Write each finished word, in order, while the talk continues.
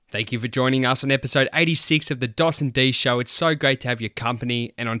Thank you for joining us on episode 86 of the Dos and D Show. It's so great to have your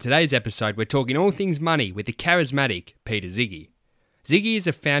company. And on today's episode, we're talking all things money with the charismatic Peter Ziggy. Ziggy is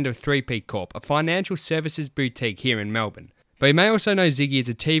the founder of 3P Corp, a financial services boutique here in Melbourne. But you may also know Ziggy as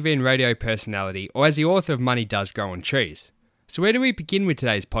a TV and radio personality or as the author of Money Does Grow on Trees. So where do we begin with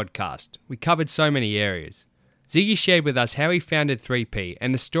today's podcast? We covered so many areas. Ziggy shared with us how he founded 3P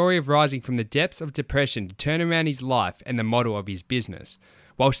and the story of rising from the depths of depression to turn around his life and the model of his business,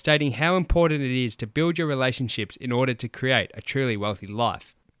 while stating how important it is to build your relationships in order to create a truly wealthy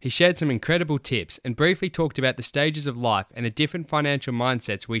life. He shared some incredible tips and briefly talked about the stages of life and the different financial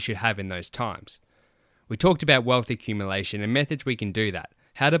mindsets we should have in those times. We talked about wealth accumulation and methods we can do that,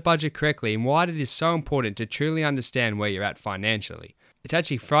 how to budget correctly and why it is so important to truly understand where you're at financially. It's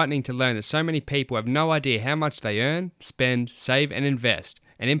actually frightening to learn that so many people have no idea how much they earn, spend, save and invest,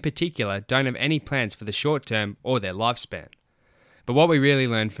 and in particular don't have any plans for the short term or their lifespan. But what we really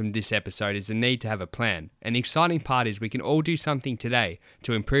learned from this episode is the need to have a plan, and the exciting part is we can all do something today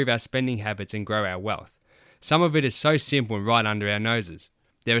to improve our spending habits and grow our wealth. Some of it is so simple and right under our noses.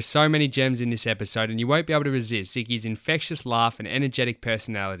 There are so many gems in this episode and you won't be able to resist Ziggy's infectious laugh and energetic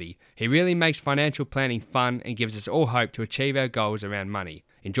personality. He really makes financial planning fun and gives us all hope to achieve our goals around money.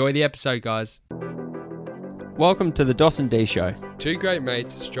 Enjoy the episode, guys. Welcome to the Dos and D Show. Two great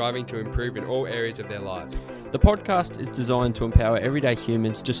mates striving to improve in all areas of their lives. The podcast is designed to empower everyday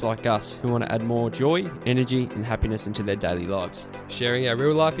humans just like us who want to add more joy, energy and happiness into their daily lives. Sharing our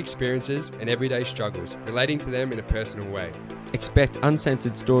real life experiences and everyday struggles, relating to them in a personal way. Expect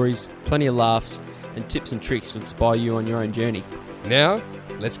uncensored stories, plenty of laughs and tips and tricks to inspire you on your own journey. Now,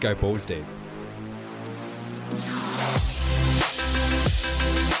 let's go balls deep.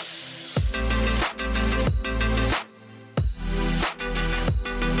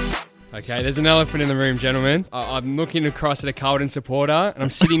 Okay, there's an elephant in the room, gentlemen. I'm looking across at a Carlton supporter, and I'm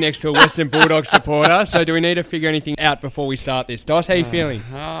sitting next to a Western Bulldogs supporter. So do we need to figure anything out before we start this? Dos, how are you feeling?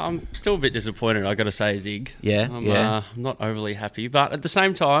 I'm still a bit disappointed, I got to say, Zig. I'm not overly happy, but at the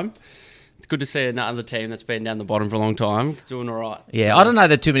same time, it's good to see another team that's been down the bottom for a long time doing all right. Yeah, I don't know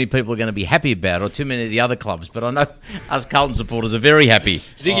that too many people are going to be happy about it, or too many of the other clubs, but I know us Carlton supporters are very happy.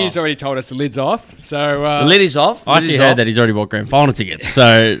 Ziggy's already told us the lid's off. So the lid is off. I actually heard that he's already bought grand final tickets.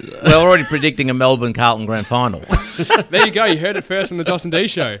 So we're already predicting a Melbourne Carlton grand final. There you go. You heard it first on the Dos and D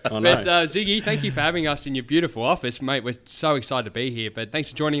Show. I know. But Ziggy, thank you for having us in your beautiful office, mate. We're so excited to be here. But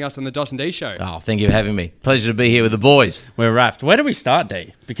thanks for joining us on the Dos and D Show. Oh, thank you for having me. Pleasure to be here with the boys. we're wrapped. Where do we start,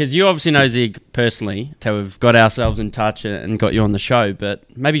 D? Because you obviously know Zig personally, how we've got ourselves in touch and got you on the show, but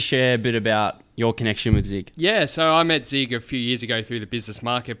maybe share a bit about your connection with Zig. Yeah, so I met Zig a few years ago through the business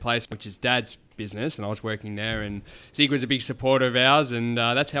marketplace, which is Dad's business, and I was working there, and Zig was a big supporter of ours, and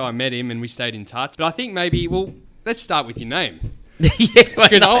that's how I met him, and we stayed in touch. But I think maybe, let's start with your name.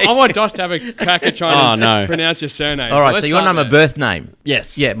 Because I want Dos to have a crack at trying to pronounce your surname. All right, so you want to know my birth name?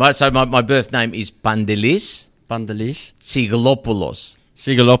 Yes. Yeah, my birth name is Pandelis Sigalopoulos.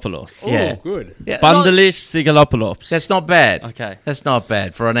 Sigalopoulos. Yeah. Oh, good. Yeah, Bandelis Sigalopoulos. that's not bad. Okay. That's not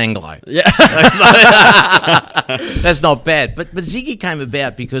bad for an Anglo. Yeah. That's not bad. But Ziggy came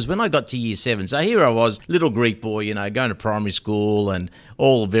about because when I got to year 7, so here I was, little Greek boy, going to primary school and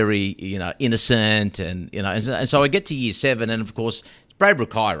all very, innocent and so I get to year 7 and of course it's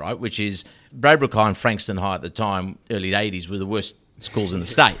Braybrook High, right, which is Braybrook High and Frankston High at the time, early 80s, were the worst schools in the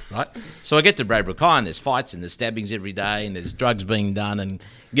state, right? So I get to Braybrook High and there's fights and there's stabbings every day and there's drugs being done and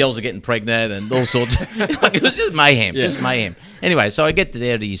girls are getting pregnant and all sorts. It was just mayhem, just mayhem. Anyway, so I get to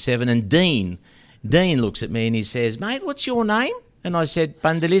there to year 7 and Dean looks at me and he says, "Mate, what's your name?" And I said,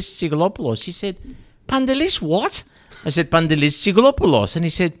 "Pandelis Sigalopoulos." He said, "Pandelis what?" I said, "Pandelis Sigalopoulos." And he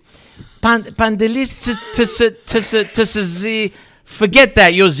said, "Pandelis forget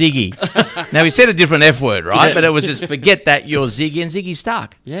that, you're Ziggy." Now, he said a different F word, right? Yeah. But it was just, forget that, you're Ziggy, and Ziggy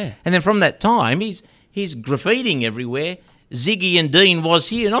stuck. Yeah. And then from that time, he's graffitiing everywhere. Ziggy and Dean was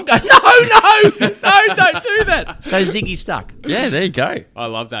here. And I'm going, no, don't do that. So Ziggy stuck. Yeah, there you go. I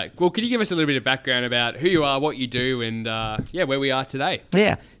love that. Well, could you give us a little bit of background about who you are, what you do, and where we are today?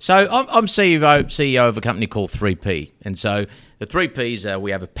 Yeah. So I'm CEO of a company called 3P. And so the 3Ps,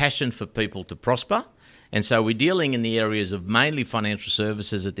 we have a passion for people to prosper. And so we're dealing in the areas of mainly financial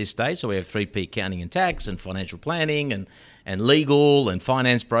services at this stage. So we have 3P accounting and tax and financial planning and legal and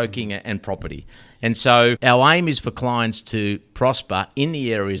finance broking and property. And so our aim is for clients to prosper in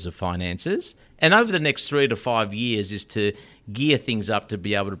the areas of finances. And over the next 3 to 5 years is to gear things up to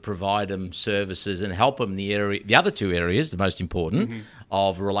be able to provide them services and help them in the other 2 areas, the most important,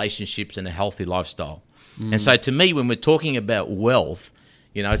 of relationships and a healthy lifestyle. And so to me, when we're talking about wealth,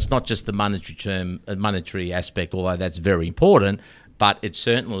 it's not just the monetary aspect, although that's very important, But it's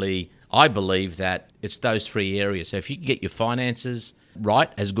certainly, I believe that it's those three areas. So if you can get your finances right,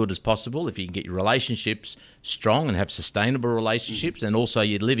 as good as possible, if you can get your relationships strong and have sustainable relationships, and also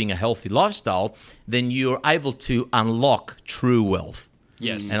you're living a healthy lifestyle, then you're able to unlock true wealth.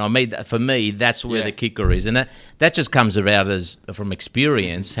 Yes. And I mean, for me, that's where the kicker is. And that just comes about as from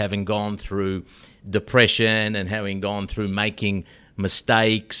experience, having gone through depression and having gone through making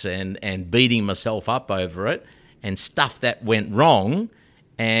mistakes and beating myself up over it and stuff that went wrong,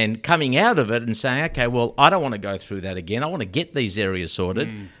 and coming out of it and saying, okay, well, I don't want to go through that again. I want to get these areas sorted,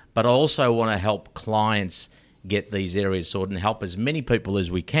 but I also want to help clients get these areas sorted and help as many people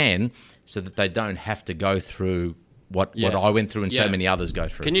as we can so that they don't have to go through what I went through and so many others go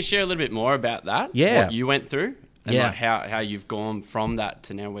through. Can you share a little bit more about that? Yeah. What you went through? And Yeah. like how you've gone from that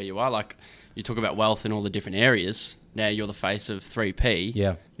to now where you are? Like, you talk about wealth in all the different areas. Now you're the face of 3P.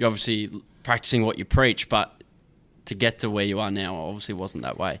 Yeah. You're obviously practicing what you preach, but to get to where you are now obviously wasn't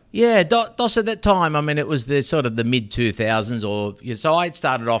that way. Yeah, DOS at that time, I mean, it was the sort of the mid-2000s, so I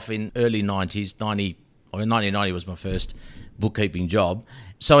started off in early 90s, 1990 was my first bookkeeping job.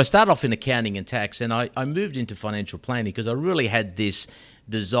 So I started off in accounting and tax, and I moved into financial planning because I really had this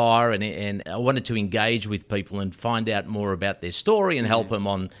desire and I wanted to engage with people and find out more about their story and help them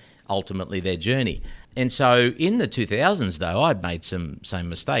on ultimately their journey. And so in the 2000s, though, I'd made some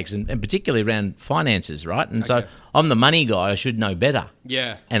mistakes, and particularly around finances, right? And so I'm the money guy. I should know better.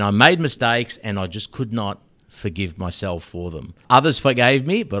 Yeah. And I made mistakes, and I just could not forgive myself for them. Others forgave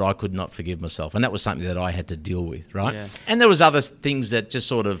me, but I could not forgive myself. And that was something that I had to deal with, right? Yeah. And there was other things that just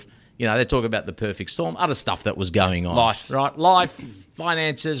sort of, they talk about the perfect storm, other stuff that was going on. Life. Right? Life,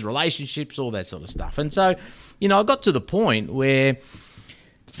 finances, relationships, all that sort of stuff. And so, I got to the point where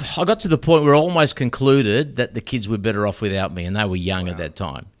I almost concluded that the kids were better off without me, and they were young at that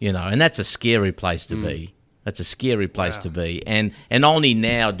time, and that's a scary place to be. That's a scary place to be. And only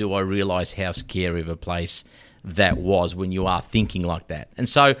now do I realise how scary of a place that was when you are thinking like that. And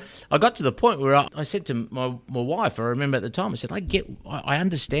so I got to the point where I said to my wife, I remember at the time, I said, I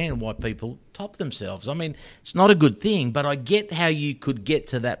understand why people top themselves. I mean, it's not a good thing, but I get how you could get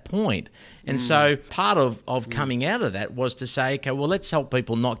to that point. And so part of coming out of that was to say, okay, well, let's help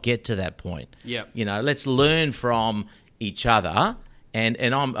people not get to that point. Yep. Let's learn from each other. And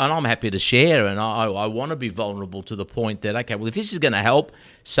I'm happy to share, and I want to be vulnerable to the point that, okay, well, if this is going to help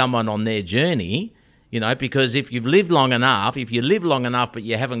someone on their journey, because if you live long enough but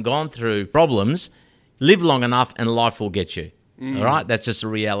you haven't gone through problems, live long enough and life will get you. All right? That's just the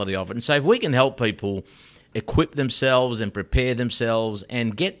reality of it. And so if we can help people equip themselves and prepare themselves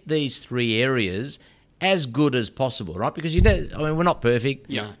and get these three areas as good as possible, right? Because we're not perfect.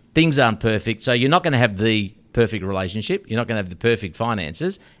 Yeah. Things aren't perfect, so you're not going to have the perfect relationship, you're not going to have the perfect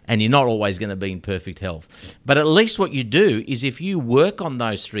finances, and you're not always going to be in perfect health. But at least what you do is if you work on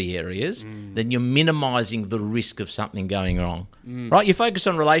those three areas, then you're minimizing the risk of something going wrong. Right? You focus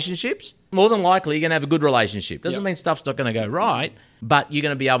on relationships, more than likely you're going to have a good relationship. Doesn't mean stuff's not going to go right, but you're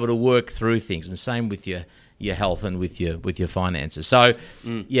going to be able to work through things. And same with your health and with your finances. So,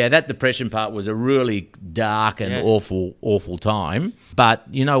 that depression part was a really dark and awful time. But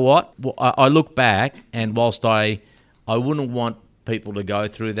you know what? I look back, and whilst I wouldn't want people to go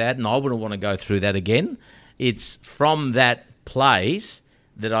through that, and I wouldn't want to go through that again, it's from that place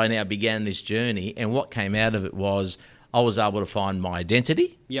that I now began this journey. And what came out of it was I was able to find my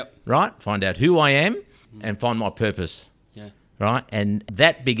identity, right? Find out who I am and find my purpose. Right, and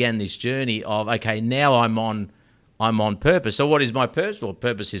that began this journey of, okay, now I'm on purpose. So what is my purpose? Well,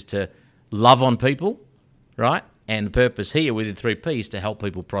 purpose is to love on people, right? And the purpose here within 3P is to help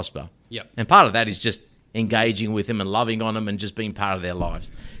people prosper. Yep. And part of that is just engaging with them and loving on them and just being part of their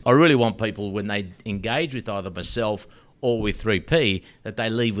lives. I really want people, when they engage with either myself or with 3P, that they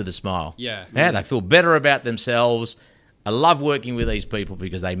leave with a smile. Yeah. They feel better about themselves. I love working with these people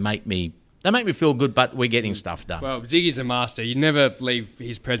because they make me feel good, but we're getting stuff done. Well, Ziggy's a master. You never leave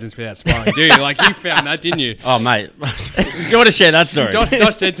his presence without smiling, do you? Like, you found that, didn't you? Oh, mate. You want to share that story?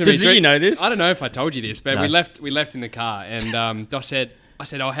 Dos said to me... Does Ziggy know this? I don't know if I told you this, but No. we left in the car, and Dos said... I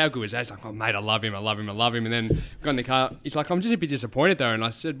said, oh, how good was that? He's like, oh, mate, I love him. And then we got in the car. He's like, I'm just a bit disappointed, though. And I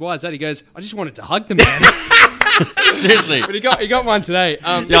said, why is that? He goes, I just wanted to hug the man. Seriously. But he got one today.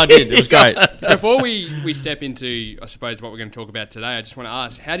 Yeah, I did. It was great. Before we step into, I suppose, what we're going to talk about today, I just want to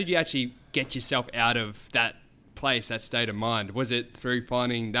ask, how did you actually get yourself out of that place, that state of mind? Was it through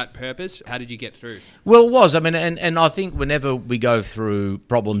finding that purpose? How did you get through? Well, it was. I mean, and I think whenever we go through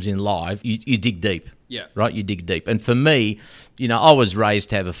problems in life, you dig deep. Yeah. Right? You dig deep. And for me, I was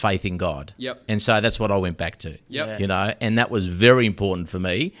raised to have a faith in God. Yep. And so that's what I went back to. Yep. And that was very important for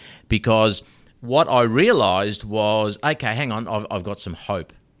me because what I realised was, okay, hang on, I've got some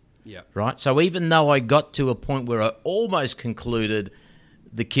hope. Yeah. Right? So even though I got to a point where I almost concluded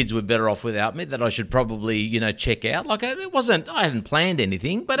the kids were better off without me, that I should probably, check out. Like, I hadn't planned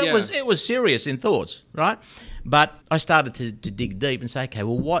anything, but Yeah. it was serious in thoughts, right? But I started to dig deep and say, okay,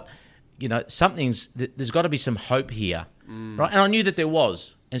 well, what, there's got to be some hope here, right? And I knew that there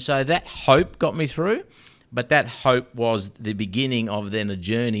was. And so that hope got me through, but that hope was the beginning of then a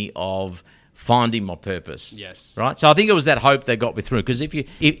journey of finding my purpose. Yes. Right? So I think it was that hope that got me through. Because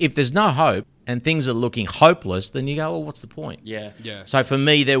if there's no hope and things are looking hopeless, then you go, well, what's the point? Yeah. Yeah. So for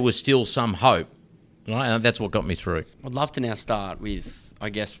me, there was still some hope. Right? And that's what got me through. I'd love to now start with, I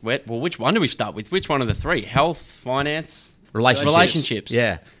guess, which one do we start with? Which one of the three? Health, finance, relationships.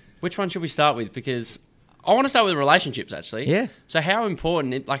 Yeah. Which one should we start with? Because I want to start with relationships, actually. Yeah. So how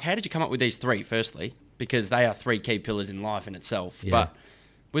important, how did you come up with these three, firstly? Because they are three key pillars in life in itself. Yeah. But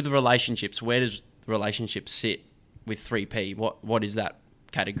with the relationships, where does the relationship sit with 3P? What is that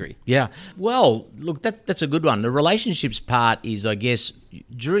category? Yeah. Well, look, that's a good one. The relationships part is, I guess,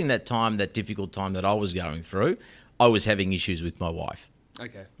 during that time, that difficult time that I was going through, I was having issues with my wife.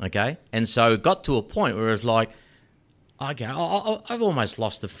 Okay. And so it got to a point where it was like, okay, I've almost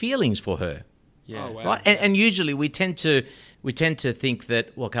lost the feelings for her. Yeah. Oh, wow. Right? And usually we tend to think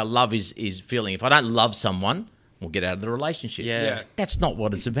that, well, okay, love is feeling. If I don't love someone, we'll get out of the relationship. Yeah. That's not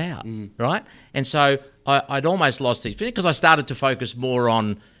what it's about, right? And so I'd almost lost these feelings because I started to focus more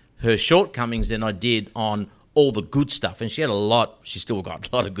on her shortcomings than I did on all the good stuff. And she had she's still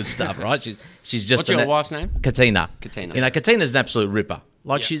got a lot of good stuff, right? She's just... What's your wife's name? Katina. Katina. Katina's an absolute ripper.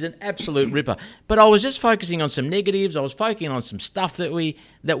 Yeah. She's an absolute ripper. But I was just focusing on some negatives. I was focusing on some stuff that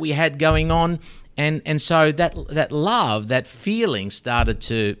we had going on. And so that love, that feeling started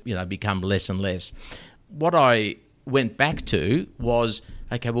to, become less and less. What I went back to was,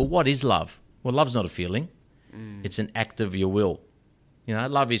 okay, well, what is love? Well, love's not a feeling. It's an act of your will.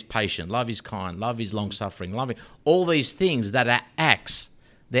 Love is patient, love is kind, love is long-suffering, all these things that are acts.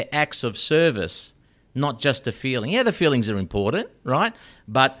 They're acts of service, not just a feeling. Yeah, the feelings are important, right?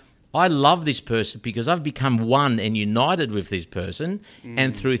 But I love this person because I've become one and united with this person,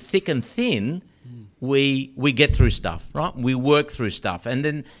 and through thick and thin, we get through stuff, right? We work through stuff. And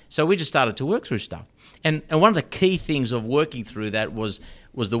then, so we just started to work through stuff. And one of the key things of working through that was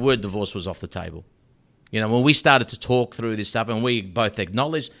the word divorce was off the table. When we started to talk through this stuff and we both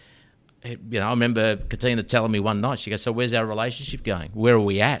acknowledged, I remember Katina telling me one night, she goes, so where's our relationship going? Where are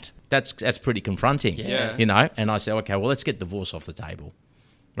we at? That's pretty confronting, Yeah. And I said, okay, well, let's get divorce off the table,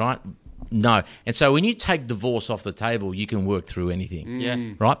 right? No. And so when you take divorce off the table, you can work through anything.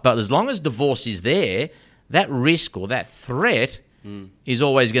 Yeah. Right? But as long as divorce is there, that risk or that threat is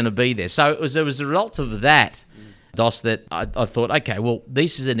always going to be there. So it was a result of that, Dos, that I thought, okay, well,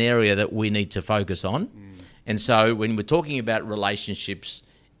 this is an area that we need to focus on. And so when we're talking about relationships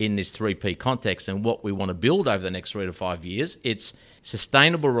in this 3P context and what we want to build over the next 3 to 5 years, it's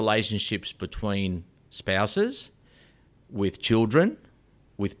sustainable relationships between spouses, with children,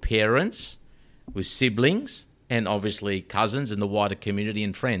 with parents, with siblings, and obviously cousins and the wider community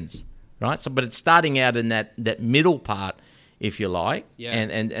and friends, right? So, but it's starting out in that middle part, if you like,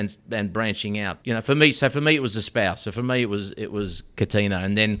 and branching out. For me it was the spouse. So for me it was Katina,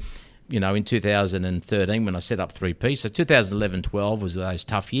 and then in 2013 when I set up 3P. So 2011-12 was those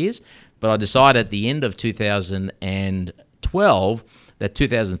tough years, but I decided at the end of 2012 that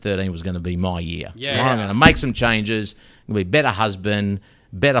 2013 was going to be my year. Yeah. Right? I'm going to make some changes. I'm going to be a better husband,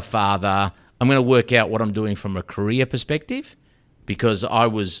 better father. I'm going to work out what I'm doing from a career perspective, because I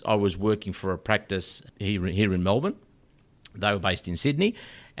was working for a practice here in Melbourne. They were based in Sydney,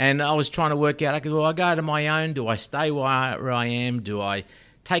 and I was trying to work out, do I go to my own? Do I stay where I am? Do I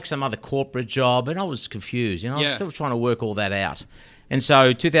take some other corporate job? And I was confused. I was still trying to work all that out. And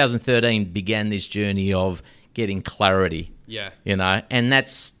so 2013 began this journey of getting clarity. Yeah. And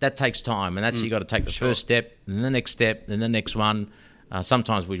that takes time, and that's you got to take the first step, then the next step, then the next one.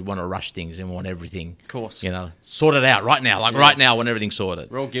 Sometimes we want to rush things and want everything, Of course. Sort it out right now. Right now, I want everything sorted.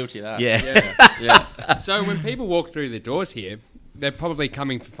 We're all guilty of that. Yeah. So when people walk through the doors here, they're probably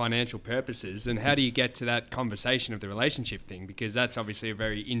coming for financial purposes. And how do you get to that conversation of the relationship thing? Because that's obviously a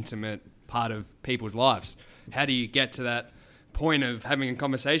very intimate part of people's lives. How do you get to that point of having a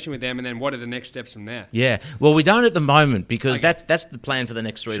conversation with them, and then what are the next steps from there? Yeah. Well, we don't at the moment, because that's the plan for the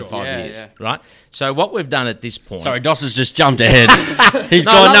next 3 to 5 years, right? So what we've done at this point... Sorry, Dos has just jumped ahead. He's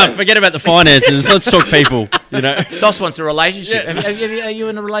gone, forget about the finances. Let's talk people, Dos wants a relationship. Are you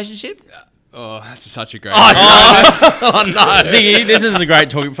in a relationship? Oh, that's such a great. Oh no! Ziggy, this is a great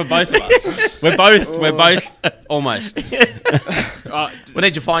talk for both of us. We're both almost. We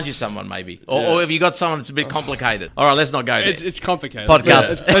need to find you someone, maybe, or have you got someone that's a bit complicated? All right, let's not go there. It's complicated.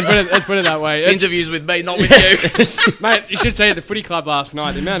 Podcast. Let's put it that way. Interviews with me, not with you. Mate, you should see at the footy club last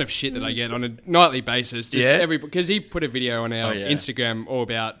night the amount of shit that I get on a nightly basis. Because he put a video on our Instagram all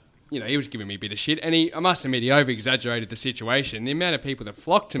about. He was giving me a bit of shit, and I must admit, he over-exaggerated the situation. The amount of people that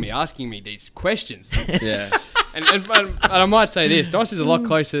flocked to me asking me these questions. Yeah. And I might say this, Dos is a lot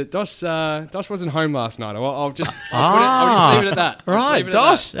closer. Dos wasn't home last night. I'll just leave it at that. Right,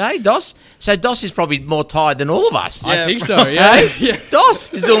 Dos. Hey, Dos. So Dos is probably more tired than all of us. I think so, yeah.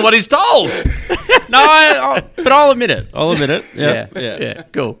 Dos is doing what he's told. No, but I'll admit it. Yeah.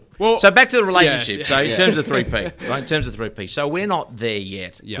 Cool. Well, so back to the relationship. yes, so in terms of 3P, right? In terms of 3P, so we're not there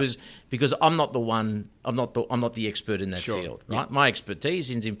yet because I'm not the one. I'm not the expert in that field. Right. My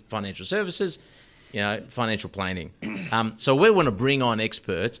expertise is in financial services, financial planning. So we want to bring on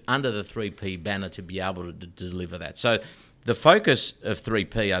experts under the 3P banner to be able to deliver that. So the focus of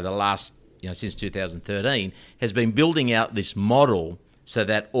 3P over the last since 2013 has been building out this model so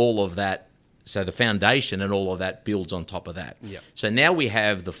that all of that. So the foundation and all of that builds on top of that. Yep. So now we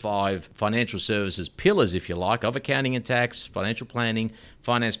have the 5 financial services pillars, if you like, of accounting and tax, financial planning,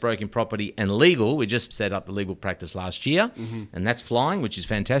 finance, broking, property, and legal. We just set up the legal practice last year, and that's flying, which is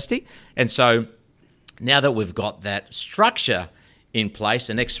fantastic. And so now that we've got that structure in place,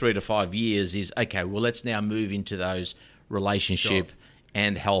 the next 3 to 5 years is, okay, well, let's now move into those relationship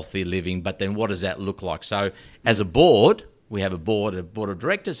and healthy living. But then what does that look like? So as a board... We have a board of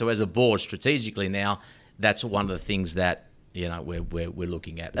directors. So as a board, strategically now, that's one of the things that we're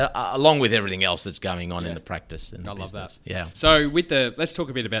looking at, along with everything else that's going on in the practice. And I love that. Yeah. So let's talk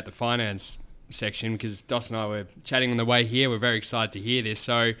a bit about the finance section, because Dos and I were chatting on the way here. We're very excited to hear this.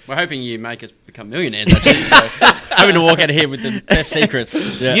 So we're hoping you make us become millionaires, actually. So hoping to walk out of here with the best secrets.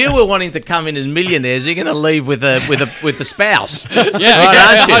 Yeah. You were wanting to come in as millionaires. You're going to leave with the spouse. Yeah,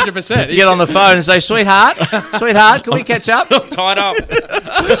 right, aren't you? 100%. You get on the phone and say, sweetheart, can we catch up? Tied up.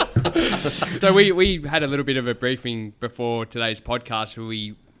 So we had a little bit of a briefing before today's podcast where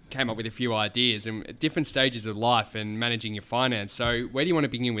we came up with a few ideas and at different stages of life and managing your finance. So where do you want to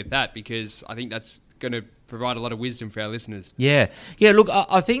begin with that? Because I think that's going to provide a lot of wisdom for our listeners. Yeah. Look,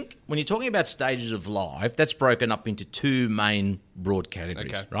 I think when you're talking about stages of life, that's broken up into 2 main broad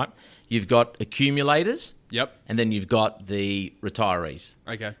categories, right? You've got accumulators. Yep. And then you've got the retirees.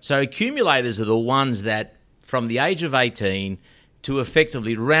 Okay. So accumulators are the ones that from the age of 18 to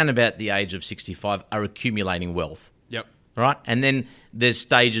effectively around about the age of 65 are accumulating wealth. Yep. Right? And then there's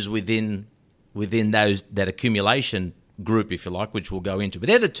stages within that accumulation group, if you like, which we'll go into. But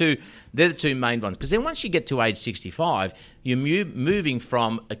they're the two main ones. Because then once you get to age 65, you're moving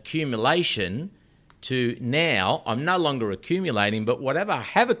from accumulation to now I'm no longer accumulating, but whatever I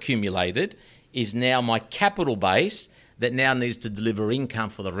have accumulated is now my capital base that now needs to deliver income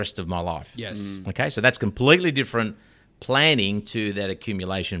for the rest of my life. Yes. Okay, so that's completely different planning to that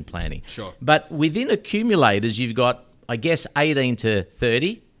accumulation planning. Sure. But within accumulators, you've got, I guess, 18 to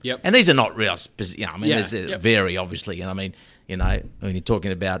 30. Yep. And these are not real, they vary, obviously. And when you're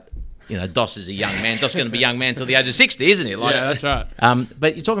talking about, Dos is a young man. Dos is going to be a young man until the age of 60, isn't he? That's right.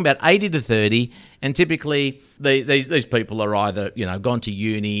 But you're talking about 80 to 30, and typically these people are either, gone to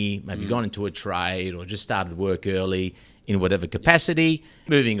uni, maybe gone into a trade, or just started work early in whatever capacity,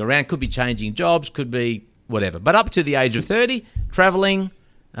 moving around, could be changing jobs, could be whatever. But up to the age of 30, travelling,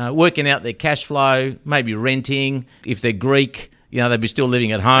 working out their cash flow, maybe renting. If they're Greek, they'd be still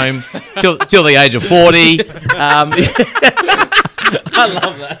living at home till the age of 40. I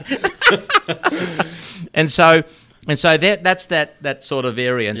love that. And so that's that sort of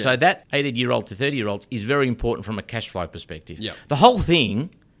area. And so that 80-year-old to 30-year-olds is very important from a cash flow perspective. Yep. The whole thing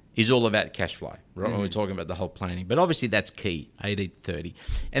is all about cash flow, right? When we're talking about the whole planning. But obviously that's key, 80 to 30.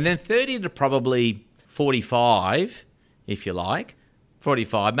 And then 30 to probably 45, if you like,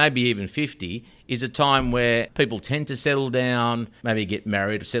 45, maybe even 50, is a time where people tend to settle down, maybe get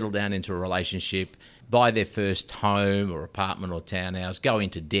married, settle down into a relationship, buy their first home or apartment or townhouse, go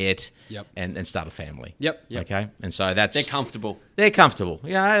into debt, and start a family. Yep. Okay? And so that's... They're comfortable. They're comfortable.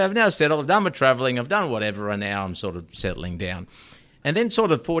 I've now settled, I've done my travelling, I've done whatever, and now I'm sort of settling down. And then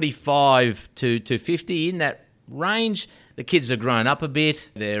sort of 45 to 50, in that range, the kids have grown up a bit.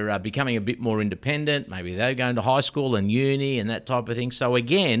 They're becoming a bit more independent. Maybe they're going to high school and uni and that type of thing. So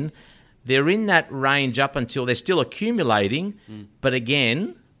again, they're in that range up until they're still accumulating. But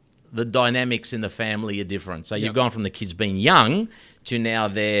again, the dynamics in the family are different. So you've gone from the kids being young to now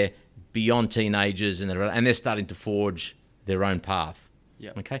they're beyond teenagers and they're starting to forge their own path.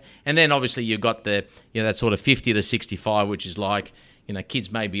 Yeah. Okay. And then obviously you've got the, that sort of 50 to 65, which is like,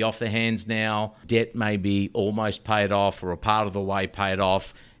 kids may be off their hands now, debt may be almost paid off or a part of the way paid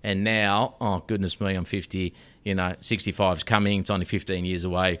off. And now, oh, goodness me, I'm 50, 65's coming, it's only 15 years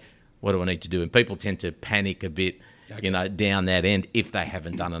away. What do I need to do? And people tend to panic a bit, down that end if they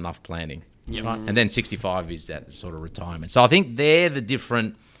haven't done enough planning. Yep. Right? And then 65 is that sort of retirement. So I think they're the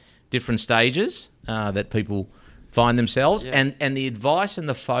different stages that people find themselves. Yeah. And the advice and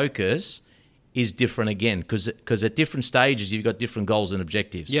the focus is different again because at different stages you've got different goals and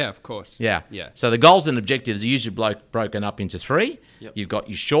objectives. Yeah, of course. Yeah. Yeah. So the goals and objectives are usually broken up into three. Yep. You've got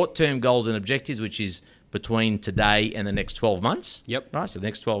your short-term goals and objectives, which is between today and the next 12 months. Yep. Right, so the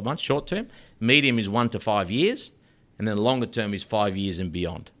next 12 months, short-term. Medium is 1 to 5 years. And then longer term is 5 years and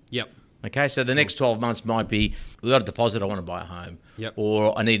beyond. Yep. Okay, so the next 12 months might be, we've got a deposit, I want to buy a home. Yep.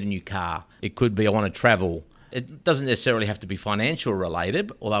 Or I need a new car. It could be I want to travel. It doesn't necessarily have to be financial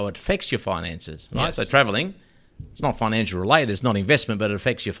related, although it affects your finances, right? Yes. So traveling, it's not financial related, it's not investment, but it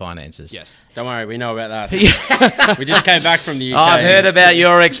affects your finances. Yes. Don't worry, we know about that. We just came back from the UK. I've heard about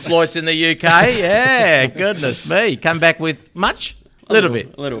your exploits in the UK. Yeah, goodness me. Come back with much? A little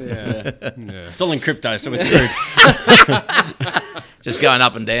bit. A little. Yeah. It's all in crypto, so we're screwed. Just going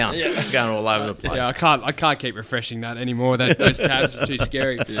up and down. It's going all over the place. Yeah, I can't keep refreshing that anymore. Those tabs are too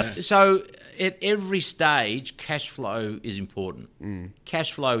scary. Yeah. So at every stage, cash flow is important.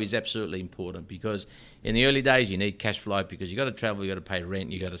 Cash flow is absolutely important because in the early days, you need cash flow because you got to travel, you got to pay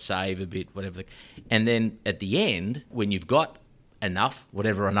rent, you got to save a bit, whatever. And then at the end, when you've got enough,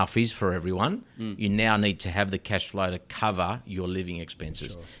 whatever enough is for everyone, you now need to have the cash flow to cover your living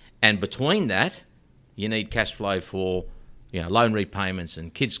expenses. Sure. And between that, you need cash flow for loan repayments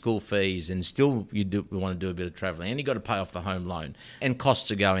and kids' school fees, and still we want to do a bit of travelling, and you've got to pay off the home loan, and costs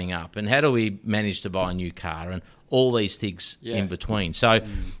are going up, and how do we manage to buy a new car, and all these things in between. So,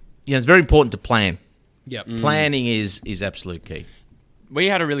 it's very important to plan. Yep. Planning is absolute key. We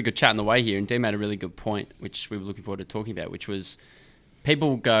had a really good chat on the way here, and Dean made a really good point, which we were looking forward to talking about, which was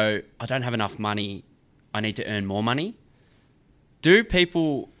people go, I don't have enough money, I need to earn more money. Do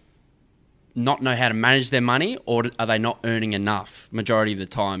people not know how to manage their money, or are they not earning enough majority of the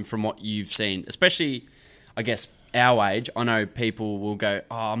time from what you've seen? Especially, I guess, our age, I know people will go,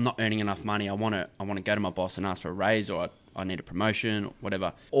 oh, I'm not earning enough money, I want to go to my boss and ask for a raise, or I need a promotion, or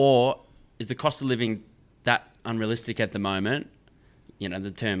whatever. Or is the cost of living that unrealistic at the moment?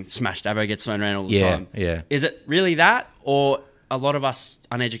 The term smashed avo gets thrown around all the time. Yeah. Is it really that, or a lot of us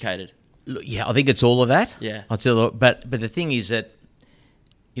uneducated? Look, yeah, I think it's all of that. Yeah. But the thing is that,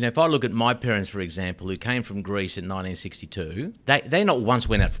 if I look at my parents, for example, who came from Greece in 1962, they not once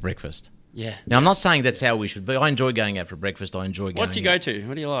went out for breakfast. Yeah. Now, I'm not saying that's how we should be. I enjoy going out for breakfast. I enjoy going What's your go-to?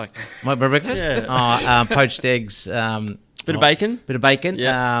 What do you like? My breakfast? Yeah. Poached eggs. Bit of bacon? Bit of bacon.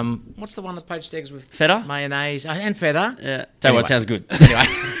 Yeah. What's the one with poached eggs with Feta? mayonnaise and feta? Yeah. Tell you what, sounds good.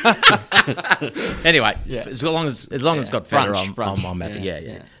 Anyway, as long as it's got feta, Brunch. I'm happy. Yeah,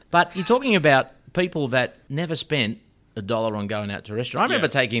 Yeah. yeah. But you're talking about people that never spent $1 on going out to a restaurant. I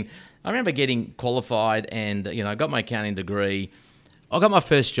remember getting qualified and I got my accounting degree. I got my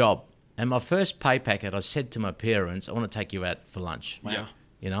first job, and my first pay packet, I said to my parents, I want to take you out for lunch. Wow.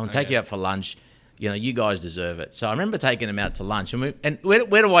 And take you out for lunch. You guys deserve it. So I remember taking them out to lunch. And where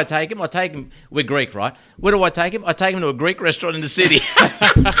do I take them? I take them, we're Greek, right? Where do I take them? I take them to a Greek restaurant in the city.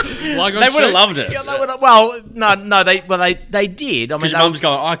 Like They would have loved it. Yeah, they would have, no, they did. I mean, Because your mum's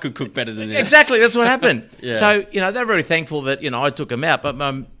going, I could cook better than this. exactly, that's what happened. Yeah. So, they're very thankful that, I took them out. But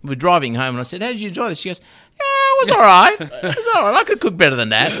we're driving home, and I said, how did you enjoy this? She goes, it was all right. It was all right. I could cook better than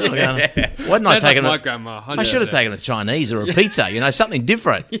that. Wasn't I Sounds taking like my grandma. I should have 100%. taken a Chinese or a pizza, something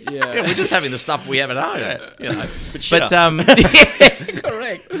different. Yeah. We're just having the stuff we have at home. But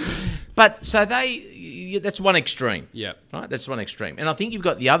correct. But so that's one extreme. Yeah. Right? That's one extreme. And I think you've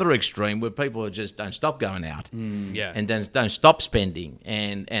got the other extreme where people just don't stop going out Yeah. and don't stop spending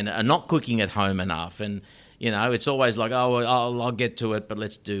and are not cooking at home enough. And, it's always like, I'll get to it, but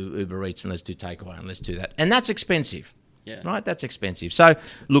let's do Uber Eats and let's do takeaway and let's do that. And that's expensive. Yeah. Right? That's expensive. So,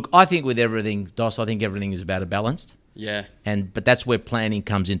 look, I think with everything, Dos, I think everything is about a balance. Yeah. But that's where planning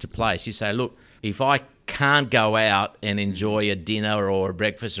comes into place. You say, look, if I can't go out and enjoy a dinner or a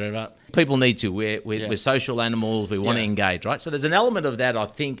breakfast or whatever, people need to. We're social animals. We want to engage, right? So there's an element of that, I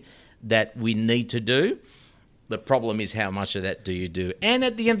think, that we need to do. The problem is how much of that do you do? And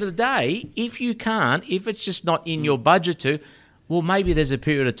at the end of the day, if you can't, if it's just not in your budget to, well, maybe there's a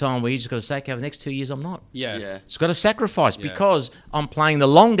period of time where you just got to say, okay, the next 2 years I'm not. Yeah. Yeah. It's got to sacrifice because I'm playing the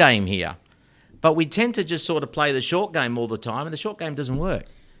long game here. But we tend to just sort of play the short game all the time, and the short game doesn't work.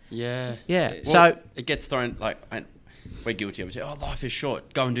 Yeah. Yeah. Well, So it gets thrown we're guilty of it. Oh, life is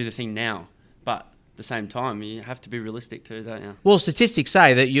short. Go and do the thing now. But at the same time, you have to be realistic too, don't you? Well, statistics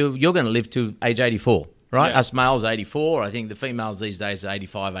say that you're going to live to age 84, right? Yeah. Us males, 84. I think the females these days are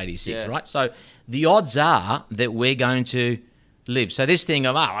 85, 86, Yeah. right? So the odds are that we're going to live. So this thing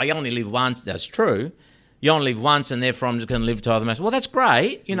of, I only live once, that's true. You only live once and therefore I'm just going to live to other matters. Well, that's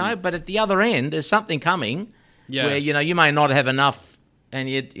great, but at the other end, there's something coming where, you may not have enough and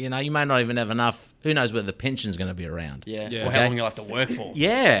you may not even have enough. Who knows whether the pension's going to be around. Yeah. Yeah. Or how long you'll have to work for.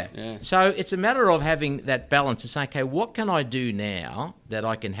 Yeah. So it's a matter of having that balance to say, okay, what can I do now that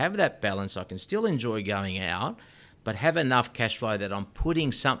I can have that balance? I can still enjoy going out, but have enough cash flow that I'm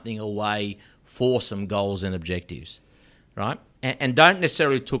putting something away for some goals and objectives, right? And don't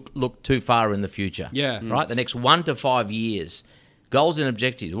necessarily look too far in the future. Yeah. Right? The next 1 to 5 years, goals and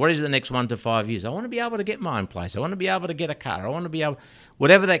objectives. What is the next 1 to 5 years? I want to be able to get my own place. I want to be able to get a car. I want to be able,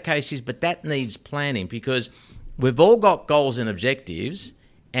 whatever that case is, but that needs planning because we've all got goals and objectives,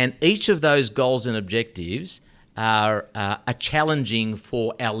 and each of those goals and objectives are challenging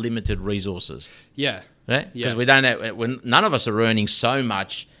for our limited resources. Yeah. Right? Because we don't have, none of us are earning so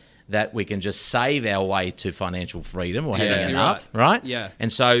much that we can just save our way to financial freedom or having enough, right? Yeah.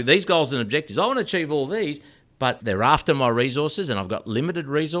 And so these goals and objectives, I want to achieve all these, but they're after my resources and I've got limited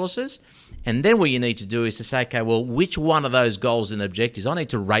resources. And then what you need to do is to say, okay, well, which one of those goals and objectives, I need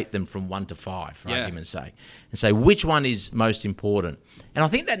to rate them from 1 to 5, for argument's sake, and say which one is most important. And I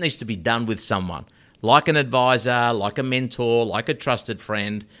think that needs to be done with someone, like an advisor, like a mentor, like a trusted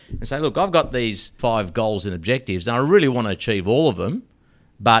friend, and say, look, I've got these 5 goals and objectives and I really want to achieve all of them,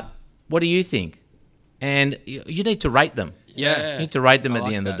 but what do you think? And you need to rate them. Yeah. You need to rate them at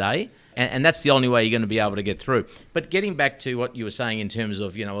like the end of the that. day. And that's the only way you're going to be able to get through. But getting back to what you were saying in terms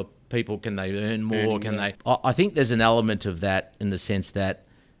of, people, can they earn more? I think there's an element of that in the sense that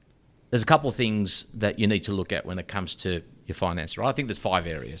there's a couple of things that you need to look at when it comes to your finance, right? I think there's 5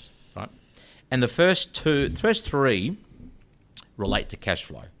 areas, right? And the first 3 relate to cash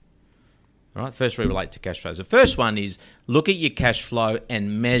flow. All right, first 3 relate to cash flows. The first one is look at your cash flow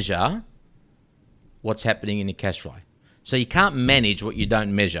and measure what's happening in your cash flow. So you can't manage what you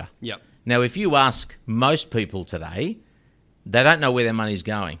don't measure. Yep. Now, if you ask most people today, they don't know where their money's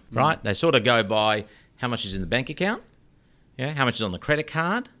going, right? They sort of go by how much is in the bank account, how much is on the credit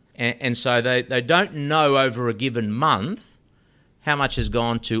card, and so they don't know over a given month how much has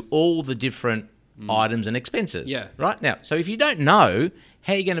gone to all the different items and expenses. Yeah. Right? Now, so if you don't know,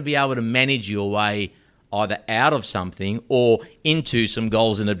 how are you going to be able to manage your way either out of something or into some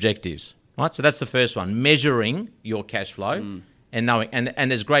goals and objectives? Right? So that's the first one, measuring your cash flow and knowing.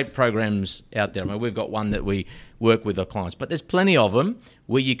 And there's great programs out there. I mean, we've got one that we work with our clients, but there's plenty of them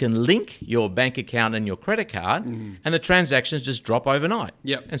where you can link your bank account and your credit card and the transactions just drop overnight.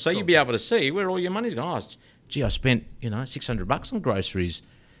 Yep. And so you'll be able to see where all your money's gone. Oh, gee, I spent, $600 on groceries,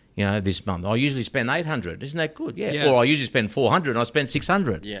 this month. I usually spend $800. Isn't that good? Yeah. Or I usually spend $400 and I spend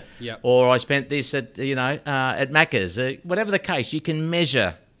 $600. Yeah. Yep. Or I spent this at Macca's. Whatever the case, you can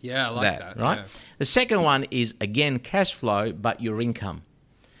measure Yeah, I like that. right? Yeah. The second one is, again, cash flow, but your income.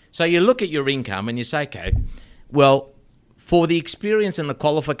 So you look at your income and you say, okay, well, for the experience and the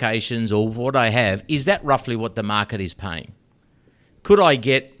qualifications or what I have, is that roughly what the market is paying? Could I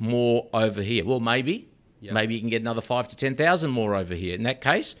get more over here? Well, maybe. Yep. Maybe you can get another 5,000 to 10,000 more over here. In that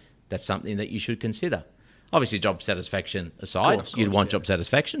case, that's something that you should consider. Obviously, job satisfaction aside, you'd want job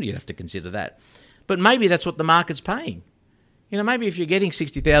satisfaction, you'd have to consider that. But maybe that's what the market's paying. Maybe if you're getting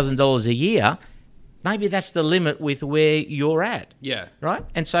 $60,000 a year, maybe that's the limit with where you're at. Yeah. Right?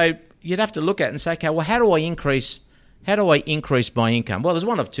 And so you'd have to look at it and say, okay, well, how do I increase my income? Well, there's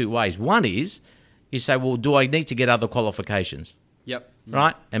one of 2 ways. One is you say, well, do I need to get other qualifications? Yep.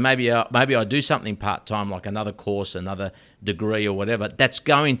 Right? And maybe I do something part-time, like another course, another degree or whatever, that's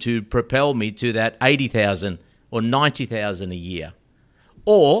going to propel me to that $80,000 or $90,000 a year.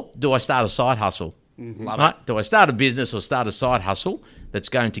 Or do I start a side hustle? Right? Do I start a business or start a side hustle that's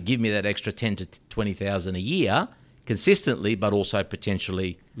going to give me that extra $10,000 to $20,000 a year consistently, but also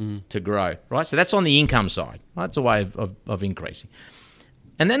potentially to grow? Right? So that's on the income side. Right? It's a way of increasing.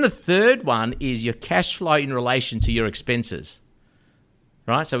 And then the third one is your cash flow in relation to your expenses.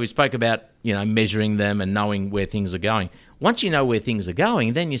 Right? So we spoke about, measuring them and knowing where things are going. Once you know where things are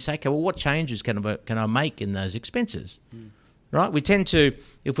going, then you say, okay, well, what changes can I make in those expenses? Right? We tend to,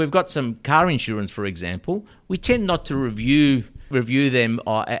 if we've got some car insurance, for example, we tend not to review them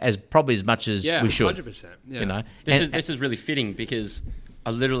as probably as much as we should. 100%. Yeah. This is really fitting because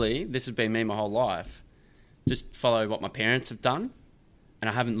this has been me my whole life. Just follow what my parents have done, and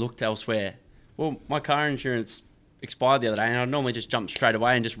I haven't looked elsewhere. Well, my car insurance expired the other day, and I'd normally just jump straight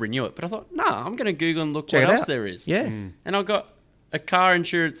away and just renew it. But I thought, no, I'm going to Google and look Check what it else out. there is. Yeah. And I got a car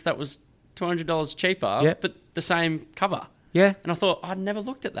insurance that was $200 cheaper, Yeah. but the same cover. Yeah. And I thought, I'd never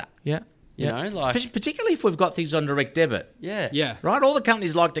looked at that. Yeah. You know, like... Particularly if we've got things on direct debit. Yeah. Yeah. Right? All the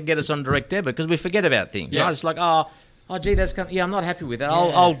companies like to get us on direct debit because we forget about things. Yeah. Right? It's like, oh, gee, I'm not happy with that.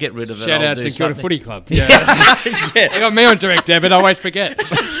 I'll get rid of it. Shout I'll out do to St Kilda something. Footy Club. Yeah. They got me on direct debit. I always forget.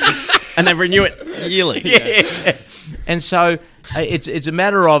 And they renew it yearly. Yeah. And so it's a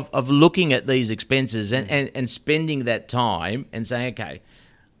matter of looking at these expenses and spending that time and saying, okay,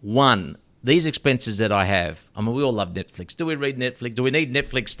 one, these expenses that I have, I mean, we all love Netflix. Do we read Netflix? Do we need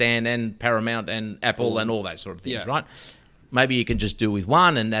Netflix, Stan, and Paramount, and Apple, and all that sort of things, Yeah. right? Maybe you can just do with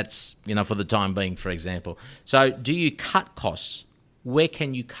one, and that's, for the time being, for example. So do you cut costs? Where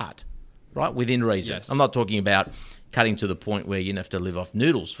can you cut, right, within reason? Yes. I'm not talking about cutting to the point where you have to live off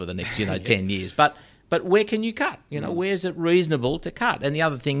noodles for the next, 10 years. But where can you cut? Where is it reasonable to cut? And the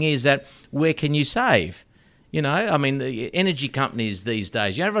other thing is that where can you save? I mean, the energy companies these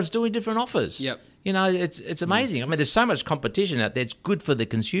days, everyone's doing different offers. Yep. It's amazing. I mean, there's so much competition out there. It's good for the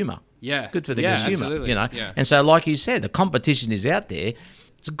consumer. Yeah. Good for the Yeah, consumer. absolutely. Yeah. And so, like you said, the competition is out there.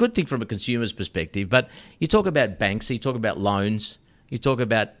 It's a good thing from a consumer's perspective. But you talk about banks, you talk about loans, you talk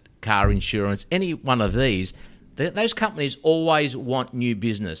about car insurance, any one of these, those companies always want new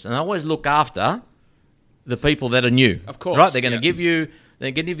business. And they always look after the people that are new. Of course, Right? They're going to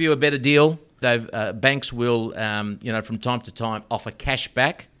yeah. give you a better deal. Banks will, from time to time offer cash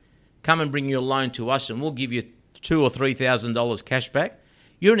back. Come and bring your loan to us, and we'll give you $2,000 or $3,000 cash back.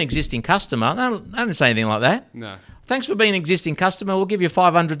 You're an existing customer. They don't say anything like that. No. Thanks for being an existing customer. We'll give you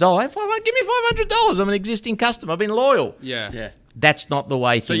 $500. Give me $500. I'm an existing customer. I've been loyal. Yeah. Yeah. That's not the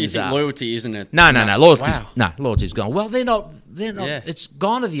way So you things think are. loyalty isn't it? No. Loyalty's, Wow. loyalty's gone. Well, they're not. Yeah. It's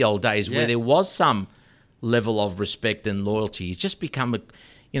gone to the old days where Yeah. there was some level of respect and loyalty. It's just become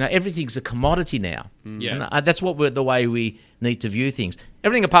everything's a commodity now. Yeah. And that's the way we need to view things.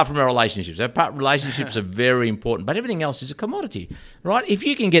 Everything apart from our relationships. Relationships are very important, but everything else is a commodity, right? If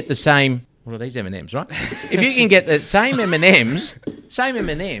you can get the same, what are these M&Ms, right? If you can get the same M&Ms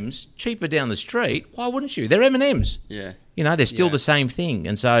cheaper down the street, why wouldn't you? They're M&Ms. Yeah. They're still Yeah. the same thing.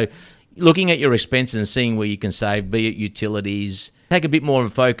 And so looking at your expenses and seeing where you can save, be it utilities, take a bit more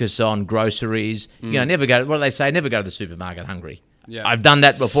of a focus on groceries. Never go, what do they say? Never go to the supermarket hungry. Yeah. I've done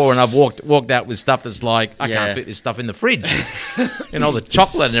that before, and I've walked out with stuff that's like, I Yeah. can't fit this stuff in the fridge. All the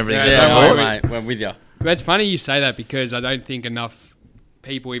chocolate and everything. Yeah, that don't I bought. worry. mate. We're with you. But it's funny you say that because I don't think enough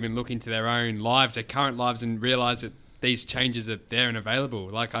people even look into their own lives, their current lives, and realise that these changes are there and available.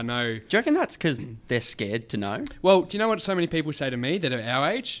 Like, I know... Do you reckon that's because they're scared to know? Well, do you know what so many people say to me that are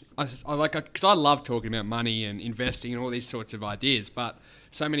our age? Because I love talking about money and investing and all these sorts of ideas, but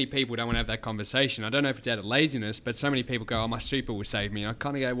so many people don't want to have that conversation. I don't know if it's out of laziness, but so many people go, oh, my super will save me. And I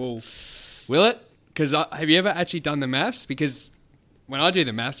kind of go, well, will it? Because have you ever actually done the maths? Because when I do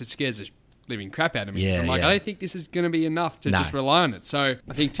the maths, it scares the living crap out of me. 'Cause I'm like, I don't think this is going to be enough to No. just rely on it. So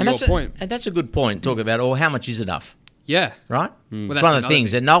I think to And your point, and that's a good point. Talk about, how much is enough, yeah. right? Well, It's that's one of the another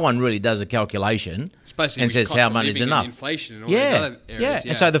things thing. that no one really does a calculation Especially and with says cost how of much is living and enough. inflation and all these other areas.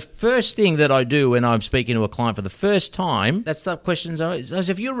 And so the first thing that I do when I'm speaking to a client for the first time, that's the questions. Is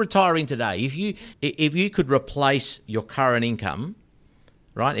if you're retiring today, if you could replace your current income,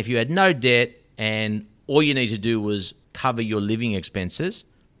 right? If you had no debt and all you need to do was cover your living expenses,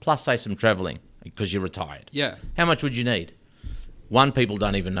 plus say some travelling because you're retired. Yeah. How much would you need? One, people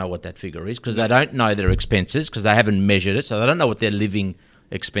don't even know what that figure is because they don't know their expenses because they haven't measured it, so they don't know what their living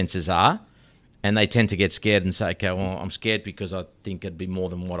expenses are, and they tend to get scared and say, "Okay, well, I'm scared because I think it'll be more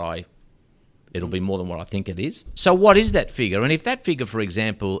than what I think it is." So, what is that figure? And if that figure, for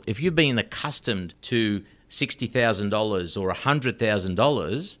example, if you've been accustomed to $60,000 or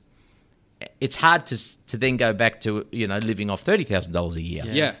 $100,000, it's hard to then go back to living off $30,000 a year.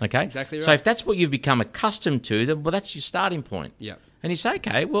 Yeah, Okay. exactly So right. if that's what you've become accustomed to, then that's your starting point. Yeah. And you say,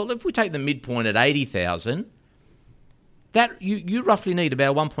 okay, well, if we take the midpoint at 80,000, that you roughly need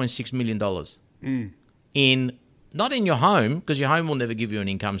about $1.6 million in not in your home, because your home will never give you an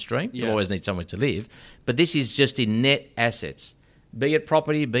income stream. Yeah. You always need somewhere to live. But this is just in net assets, be it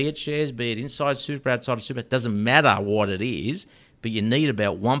property, be it shares, be it inside super, outside of super. It doesn't matter what it is, but you need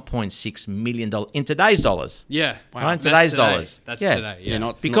about $1.6 million in today's dollars. Yeah. Right, in That's today's today. dollars. That's Yeah. today. Yeah. Yeah,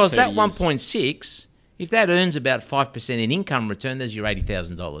 not Because that 30 years. 1.6, if that earns about 5% in income return, there's your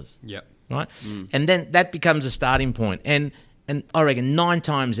 $80,000. Yep. Right? And then that becomes a starting point. And I reckon 9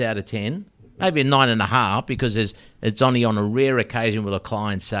 times out of 10, maybe a 9.5, because it's only on a rare occasion will a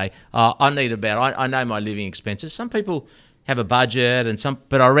client say, I know my living expenses. Some people have a budget,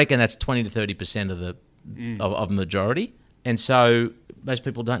 but I reckon that's 20 to 30% of of majority. And so most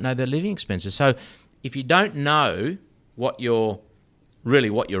people don't know their living expenses. So if you don't know what your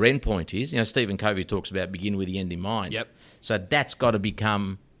endpoint is, Stephen Covey talks about begin with the end in mind. Yep. So that's got to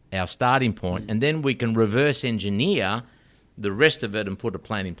become our starting point, and then we can reverse engineer the rest of it and put a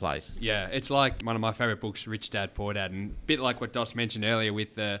plan in place. Yeah, it's like one of my favourite books, Rich Dad, Poor Dad, and a bit like what Dos mentioned earlier with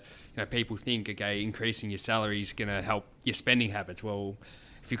people think, okay, increasing your salary is going to help your spending habits. Well,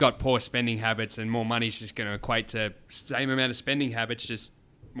 if you've got poor spending habits, then more money is just going to equate to same amount of spending habits, just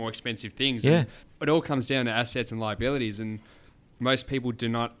more expensive things. Yeah. And it all comes down to assets and liabilities, and most people do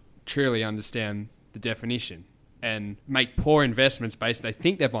not truly understand the definition and make poor investments based. They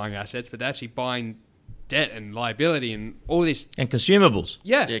think they're buying assets, but they're actually buying debt and liability and all this. And consumables.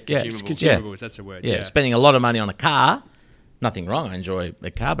 Yeah, consumables. consumables. That's a word. Yeah, spending a lot of money on a car, nothing wrong, I enjoy a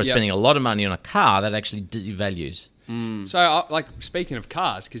car, but spending a lot of money on a car, that actually devalues. So, speaking of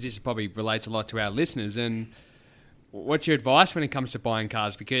cars, because this probably relates a lot to our listeners, and what's your advice when it comes to buying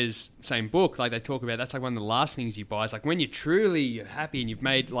cars? Because same book, like they talk about, that's like one of the last things you buy. It's like when you're truly happy and you've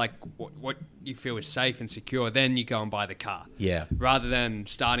made like what you feel is safe and secure, then you go and buy the car. Yeah. Rather than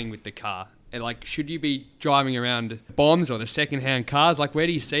starting with the car. And like, should you be driving around bombs or the second-hand cars? Like, where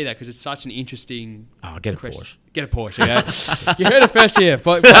do you see that? Because it's such an interesting Get a question. Porsche. Get a Porsche, yeah. You heard it first here.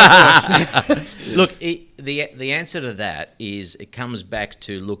 Buy Porsche. Look, the answer to that is it comes back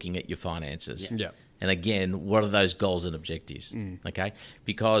to looking at your finances. Yeah. And again, what are those goals and objectives? Okay?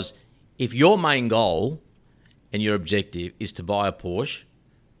 Because if your main goal and your objective is to buy a Porsche,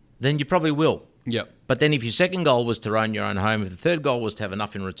 then you probably will. Yep. But then if your second goal was to own your own home, if the third goal was to have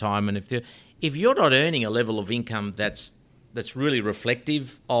enough in retirement, if you're not earning a level of income that's really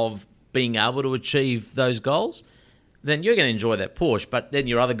reflective of being able to achieve those goals, then you're going to enjoy that Porsche, but then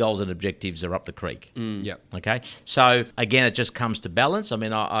your other goals and objectives are up the creek. Yep. Okay? So, again, it just comes to balance. I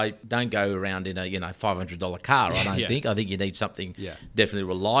mean, I don't go around in a $500 car, I don't Yeah. think. I think you need something Yeah. definitely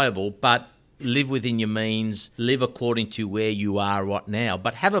reliable, but live within your means, live according to where you are right now,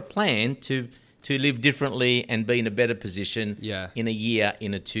 but have a plan to live differently and be in a better position in a year,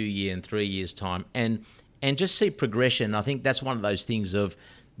 in a 2 year and 3 years time, and just see progression. I think that's one of those things of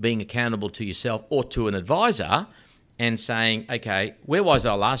being accountable to yourself or to an advisor and saying, okay, where was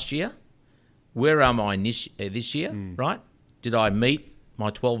I last year? Where am I this year, right? Did I meet my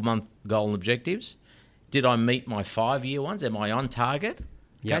 12-month goal and objectives? Did I meet my 5-year ones? Am I on target?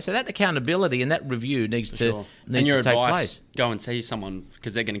 Okay, so that accountability and that review needs to take place. Go and see someone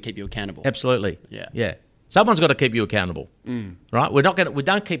because they're going to keep you accountable. Absolutely. Yeah. Someone's got to keep you accountable, right? We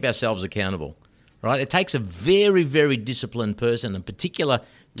don't keep ourselves accountable, right? It takes a very, very disciplined person, a particular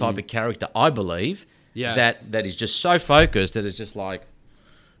type of character, I believe, that is just so focused that it's just like,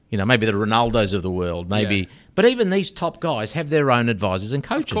 maybe the Ronaldos of the world, maybe. But even these top guys have their own advisors and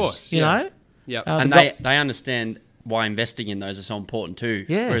coaches. Of course, you know? Yep. And they understand why investing in those is so important too.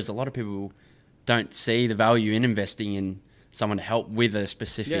 Yeah. Whereas a lot of people don't see the value in investing in someone to help with a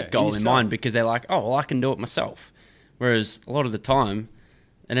specific goal in mind because they're like, oh, well, I can do it myself. Whereas a lot of the time,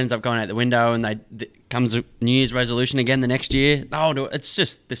 it ends up going out the window and comes a New Year's resolution again the next year. Oh, it's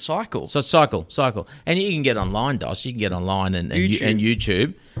just the cycle. So it's cycle. And you can get online, Dos. You can get online and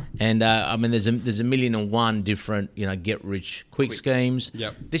YouTube. And I mean, there's a 1,000,001 different, get rich quick schemes.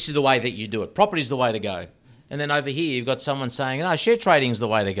 Yep. This is the way that you do it. Property's the way to go. And then over here, you've got someone saying, no, share trading's the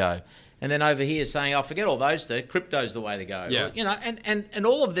way to go. And then over here saying, oh, forget all those two. Crypto's the way to go. Yeah. And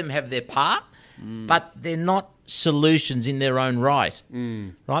all of them have their part, but they're not solutions in their own right,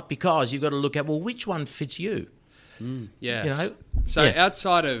 right? Because you've got to look at, well, which one fits you? Yeah. So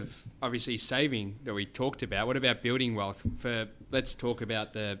outside of obviously saving that we talked about, what about building wealth? Let's talk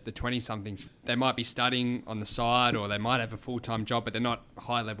about the 20-somethings. They might be studying on the side or they might have a full-time job, but they're not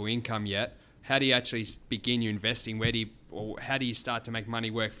high-level income yet. How do you actually begin your investing? How do you start to make money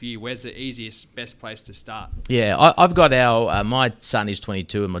work for you? Where's the easiest, best place to start? Yeah, I've got my son is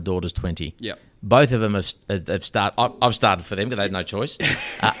 22 and my daughter's 20. Yep. Both of them have started. I've started for them because they had no choice.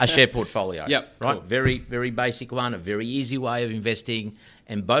 A share portfolio. Yep. Right. Cool. Very, very basic one. A very easy way of investing,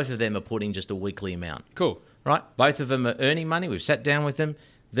 and both of them are putting just a weekly amount. Cool. Right. Both of them are earning money. We've sat down with them.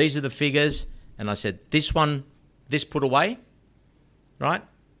 These are the figures, and I said, this put away. Right.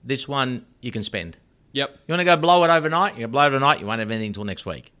 This one you can spend. Yep. You want to go blow it overnight? You blow it overnight. You won't have anything until next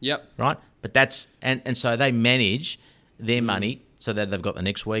week. Yep. Right. But that's and so they manage their money so that they've got the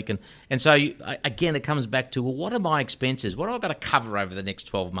next week. And so again, it comes back to, well, what are my expenses? What have I got to cover over the next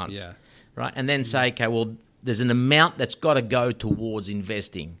 12 months? Yeah. Right. And then say, okay, well, there's an amount that's got to go towards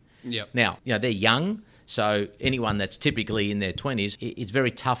investing. Yep. Now, they're young, So anyone that's typically in their 20s, it's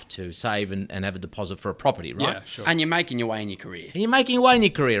very tough to save and have a deposit for a property, right? Yeah, sure. And you're making your way in your career. And you're making your way in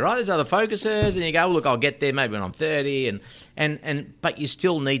your career, right? There's other focuses, and you go, well, look, I'll get there maybe when I'm 30, but you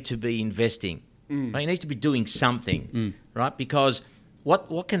still need to be investing. Right? You need to be doing something, right? Because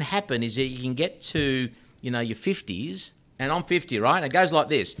what can happen is that you can get to, your 50s, and I'm 50, right? And it goes like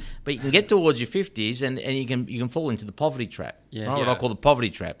this, but you can get towards your 50s, and you can fall into the poverty trap, right? What I call the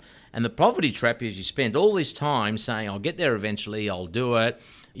poverty trap. And the poverty trap is you spend all this time saying, I'll get there eventually, I'll do it.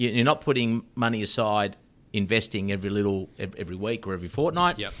 You're not putting money aside, investing every week or every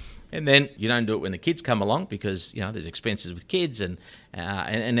fortnight. Yep. And then you don't do it when the kids come along because, there's expenses with kids and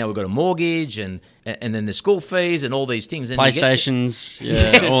now we've got a mortgage and then the school fees and all these things. And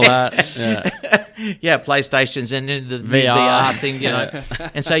PlayStations, all that. Yeah. yeah, PlayStations and then the VR thing,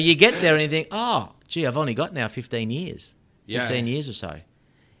 And so you get there and you think, oh, gee, I've only got now 15 years. Yeah. 15 years or so.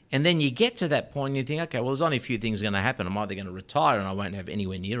 And then you get to that point and you think, okay, well, there's only a few things going to happen. I'm either going to retire and I won't have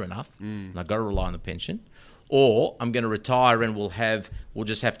anywhere near enough and I've got to rely on the pension. Or I'm going to retire and we'll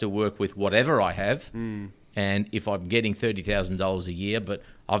just have to work with whatever I have. And if I'm getting $30,000 a year, but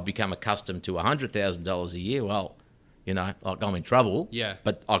I've become accustomed to $100,000 a year, well, like I'm in trouble. Yeah.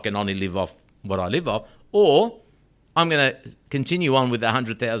 But I can only live off what I live off. Or I'm going to continue on with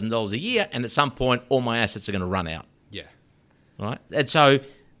 $100,000 a year, and at some point, all my assets are going to run out. Yeah. Right? And so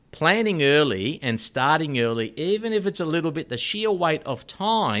planning early and starting early, even if it's a little bit, the sheer weight of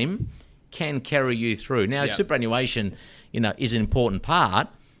time can carry you through. Now, superannuation, is an important part,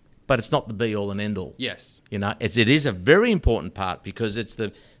 but it's not the be-all and end-all. Yes. It is a very important part because it's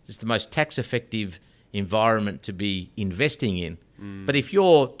the most tax-effective environment to be investing in. But if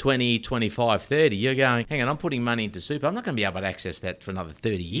you're 20, 25, 30, you're going, hang on, I'm putting money into super. I'm not going to be able to access that for another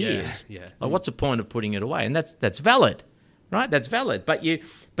 30 years. Yeah. Like, what's the point of putting it away? And that's valid, right? That's valid. But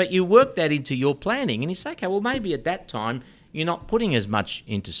you work that into your planning and you say, okay, well, maybe at that time, you're not putting as much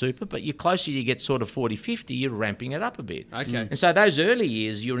into super, but you're closer, you get sort of 40, 50, you're ramping it up a bit. Okay. And so those early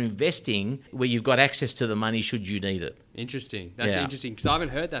years, you're investing where you've got access to the money should you need it. Interesting. That's interesting because I haven't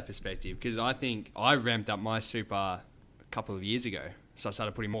heard that perspective because I think I ramped up my super a couple of years ago. So I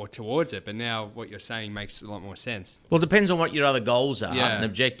started putting more towards it, but now what you're saying makes a lot more sense. Well, it depends on what your other goals are Yeah. and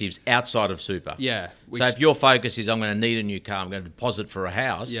objectives outside of super. Yeah. So if your focus is I'm going to need a new car, I'm going to deposit for a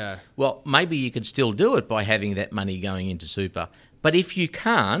house, well, maybe you could still do it by having that money going into super. But if you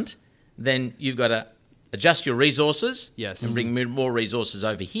can't, then you've got to adjust your resources and bring more resources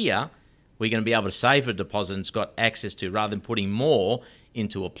over here. We're going to be able to save a deposit and it's got access to rather than putting more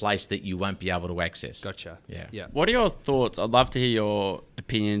into a place that you won't be able to access. Gotcha. Yeah. What are your thoughts? I'd love to hear your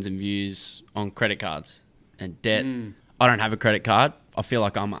opinions and views on credit cards and debt. I don't have a credit card. I feel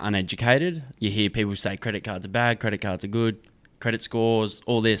like I'm uneducated. You hear people say credit cards are bad, credit cards are good, credit scores,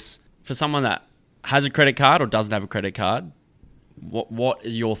 all this. For someone that has a credit card or doesn't have a credit card, what are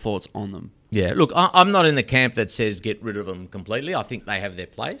your thoughts on them? Yeah, look, I'm not in the camp that says get rid of them completely. I think they have their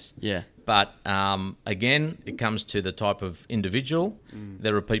place. Yeah. But again, it comes to the type of individual.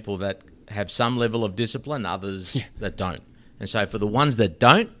 There are people that have some level of discipline, others that don't. And so for the ones that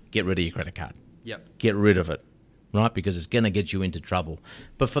don't, get rid of your credit card. Yep. Get rid of it, right? Because it's going to get you into trouble.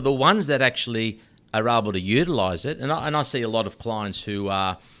 But for the ones that actually are able to utilise it, and I see a lot of clients who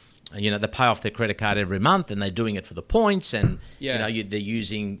are, they pay off their credit card every month and they're doing it for the points and, they're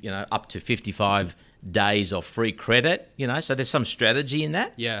using, up to 55 days of free credit, so there's some strategy in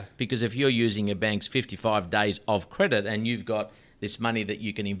that. Yeah. Because if you're using a bank's 55 days of credit and you've got this money that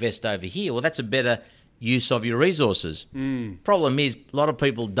you can invest over here, well, that's a better use of your resources. Problem is, a lot of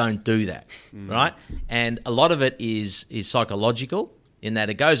people don't do that, right? And a lot of it is psychological in that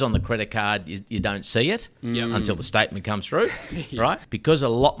it goes on the credit card, you don't see it until the statement comes through, right? Because a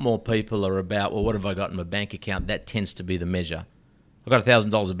lot more people are about, well, what have I got in my bank account? That tends to be the measure. I've got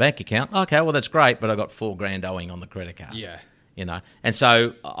 $1,000 in bank account. Okay, well, that's great, but I've got $4,000 owing on the credit card. Yeah. And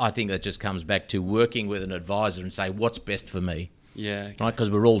so I think that just comes back to working with an advisor and say, what's best for me? Yeah. Okay. Right? Because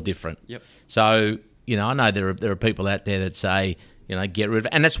we're all different. Yep. So, I know there are people out there that say, get rid of it.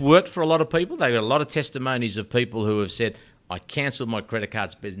 And that's worked for a lot of people. They've got a lot of testimonies of people who have said, I cancelled my credit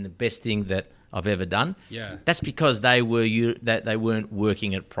cards, it's been the best thing that I've ever done. Yeah. That's because they weren't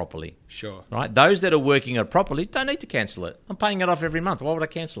working it properly. Sure. Right? Those that are working it properly don't need to cancel it. I'm paying it off every month. Why would I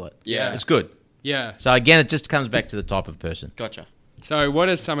cancel it? Yeah. It's good. Yeah. So again, it just comes back to the type of person. Gotcha. So what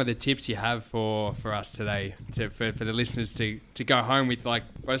are some of the tips you have for us today for the listeners to go home with, like,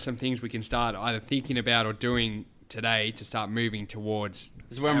 what are some things we can start either thinking about or doing today to start moving towards.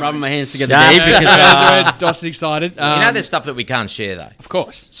 This is where I'm rubbing my hands together. Yeah. Dave, because That's where Dos is excited. You know, there's stuff that we can't share, though. Of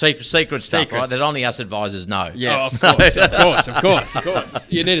course. Secret stuff, Secrets. right? That only us advisors know. Yes. Oh, of course.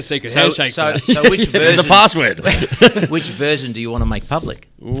 You need a secret handshake. So for that. which There's a version? password. Which version do you want to make public?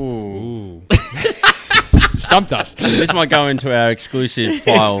 Ooh. Stumped us. This might go into our exclusive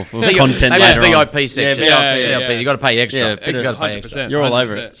file of content Maybe later a on. VIP section. Yeah. You got to pay extra. Yeah, You got to pay extra. 100%. You're all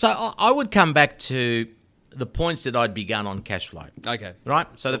over it. So I would come back to the points that I'd begun on cash flow. Okay. Right.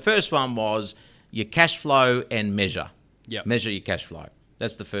 So the first one was your cash flow and measure. Yep. Measure your cash flow.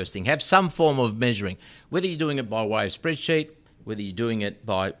 That's the first thing. Have some form of measuring, whether you're doing it by way of spreadsheet, whether you're doing it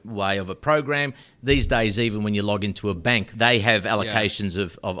by way of a program. These days, even when you log into a bank, they have allocations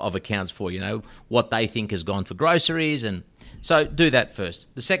of accounts for, what they think has gone for groceries. And so do that first.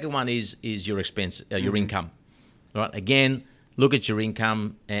 The second one is your expense, your income. Right. Again, look at your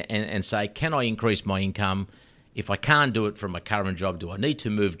income and say, can I increase my income? If I can't do it from my current job, do I need to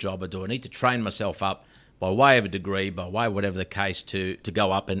move job, or do I need to train myself up by way of a degree, by way of whatever the case, to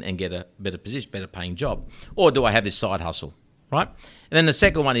go up and get a better position, better paying job? Or do I have this side hustle? Right? And then the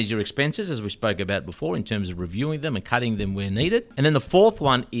second one is your expenses, as we spoke about before, in terms of reviewing them and cutting them where needed. And then the fourth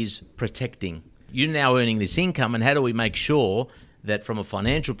one is protecting. You're now earning this income, and how do we make sure that from a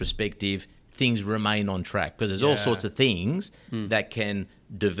financial perspective, things remain on track? Because there's all sorts of things that can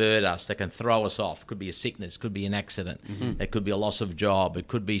divert us, that can throw us off. Could be a sickness, could be an accident, it could be a loss of job, it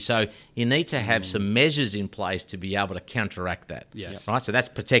could be. So you need to have some measures in place to be able to counteract that. Yes. Right? So that's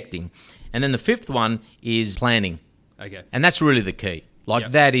protecting. And then the fifth one is planning. Okay. And that's really the key.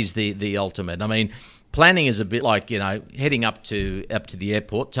 That is the ultimate. I mean, planning is a bit like, heading up to the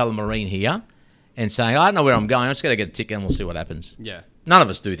airport, Tullamarine here, and saying, I don't know where I'm going, I'm just going to get a ticket and we'll see what happens. Yeah. None of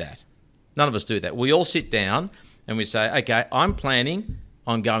us do that. We all sit down and we say, okay, I'm planning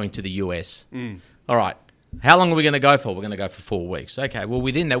on going to the US. All right. How long are we going to go for? We're going to go for 4 weeks. Okay. Well,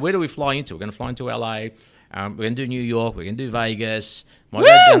 within that, where do we fly into? We're going to fly into LA. We're going to do New York. We're going to do Vegas. Might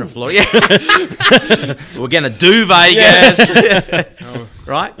go down to Florida. We're going to do Vegas.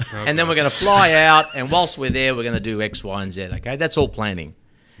 Right? And then we're going to fly out. And whilst we're there, we're going to do X, Y, and Z. Okay? That's all planning.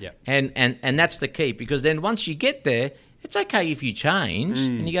 Yeah. And that's the key, because then once you get there, it's okay if you change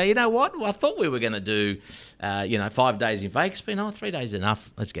and you go, you know what? Well, I thought we were going to do, 5 days in Vegas, but 3 days enough.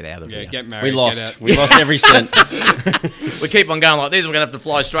 Let's get out of here. Get married. We lost. We lost every cent. We keep on going like this. We're going to have to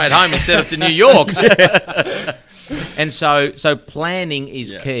fly straight home instead of to New York. And so planning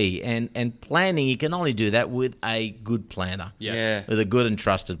is key. And planning, you can only do that with a good planner. Yes. Yeah. With a good and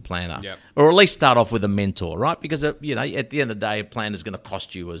trusted planner. Yep. Or at least start off with a mentor, right? Because, at the end of the day, a planner is going to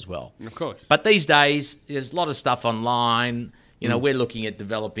cost you as well. Of course. But these days, there's a lot of stuff online. We're looking at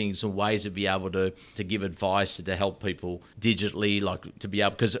developing some ways to be able to give advice, to help people digitally, like to be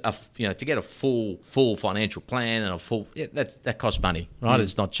able, because to get a full financial plan and that costs money, right?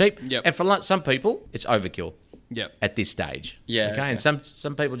 It's not cheap. Yep. And for some people, it's overkill. Yep. At this stage. Yeah, okay. And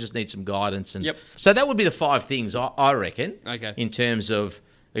some people just need some guidance. And Yep. so that would be the 5 things I reckon. Okay. In terms of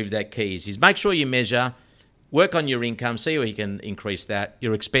that keys is make sure you measure, work on your income, see where you can increase that,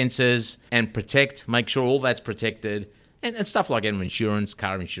 your expenses, and protect. Make sure all that's protected, and stuff like insurance,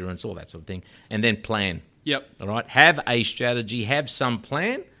 car insurance, all that sort of thing, and then plan. Yep. All right. Have a strategy. Have some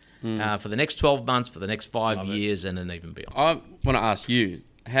plan for the next 12 months, for the next 5 years, and then even beyond. I want to ask you,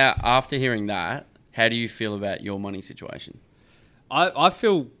 after hearing that, how do you feel about your money situation? I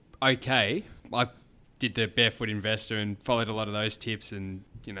feel okay. I did the Barefoot Investor and followed a lot of those tips, and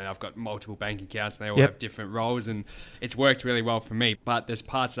I've got multiple bank accounts and they all have different roles, and it's worked really well for me. But there's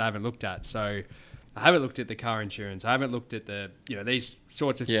parts that I haven't looked at. So I haven't looked at the car insurance. I haven't looked at the these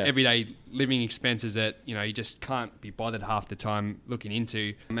sorts of everyday living expenses that you just can't be bothered half the time looking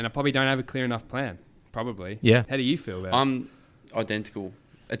into. And I probably don't have a clear enough plan. Probably. Yeah. How do you feel about it? I'm identical.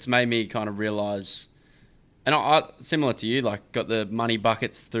 It's made me kind of realise, and I similar to you, like got the money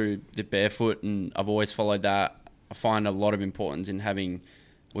buckets through the Barefoot, and I've always followed that. I find a lot of importance in having,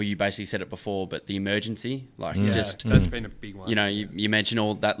 well, you basically said it before, but the emergency, that's been a big one. You mentioned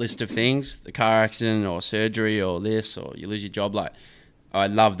all that list of things, the car accident or surgery or this, or you lose your job. Like, I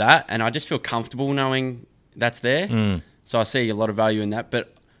love that, and I just feel comfortable knowing that's there. So I see a lot of value in that,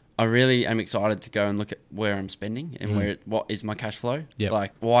 but I really am excited to go and look at where I'm spending and what is my cash flow. Yep.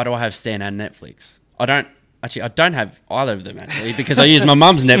 Like, why do I have Stan and Netflix? I don't have either of them actually, because I use my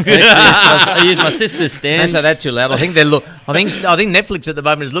mum's Netflix. I use my sister's Stan. Don't say that too loud. I think I think Netflix at the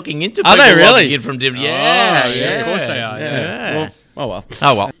moment is looking into. Are they really? Logging in from different? Yeah, of course they are. Yeah. Well.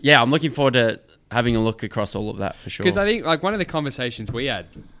 Oh well. Yeah, I'm looking forward to having a look across all of that for sure. Because I think like one of the conversations we had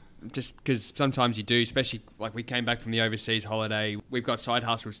just because sometimes you do, especially like we came back from the overseas holiday. We've got side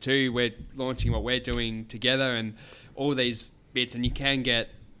hustles too. We're launching what we're doing together and all these bits, and you can get,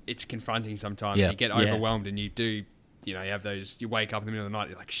 it's confronting sometimes. Yeah. You get overwhelmed and you do, you know, you have those, you wake up in the middle of the night,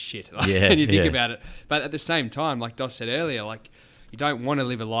 you're like, shit. Like, Yeah, and you think yeah. about it. But at the same time, like Dos said earlier, like you don't want to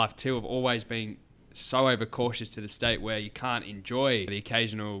live a life too of always being so overcautious to the state where you can't enjoy the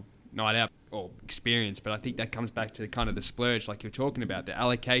occasional night out or experience. But I think that comes back to kind of the splurge like you're talking about, the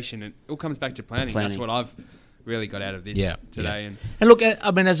allocation, and it all comes back to planning. That's what I've really got out of this today. Yeah. And look,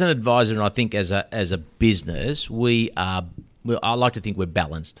 I mean, as an advisor, and I think as a business, I like to think we're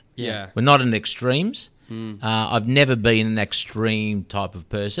balanced. Yeah. We're not in extremes. I've never been an extreme type of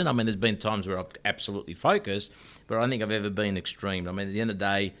person. I mean, there's been times where I've absolutely focused, but I don't think I've ever been extreme. I mean, at the end of the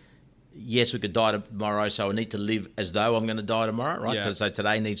day, yes, we could die tomorrow, so I need to live as though I'm going to die tomorrow, right? Yeah. So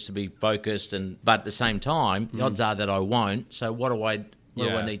today needs to be focused, but at the same time, the odds are that I won't. So what do I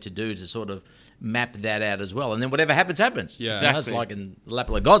need to do to sort of map that out as well? And then whatever happens, happens. Yeah. You know, it's like in the lap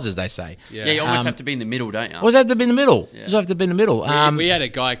of the gods, as they say. Yeah, you always have to be in the middle, don't you? Always have to be in the middle. Always have to be in the middle. We had a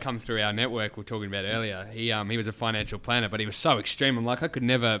guy come through our network we were talking about earlier. He was a financial planner, but he was so extreme. I'm like, I could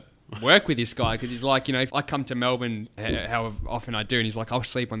never work with this guy because he's like, you know, if I come to Melbourne, how often I do, and he's like, I'll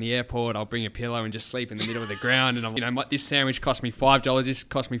sleep on the airport, I'll bring a pillow and just sleep in the middle of the ground, and I'm, you know, this sandwich cost me $5, this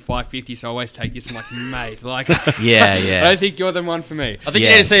cost me $5.50, so I always take this. I'm like, mate, like, Yeah. I don't think you're the one for me. I think you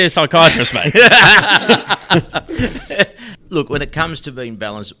need to see a psychiatrist, mate. Look, when it comes to being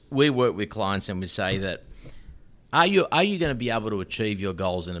balanced, we work with clients and we say that, are you going to be able to achieve your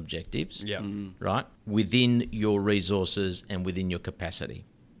goals and objectives? Yeah. Right? Within your resources and within your capacity.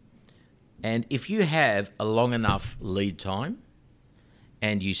 And if you have a long enough lead time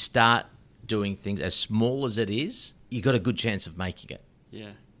and you start doing things as small as it is, you've got a good chance of making it.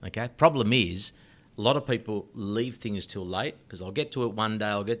 Yeah. Okay? Problem is, a lot of people leave things till late because I'll get to it one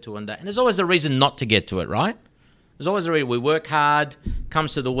day, and there's always a reason not to get to it, right? There's always a reason. We work hard,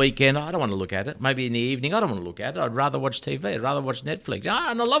 comes to the weekend, I don't want to look at it. Maybe in the evening, I don't want to look at it. I'd rather watch TV. I'd rather watch Netflix.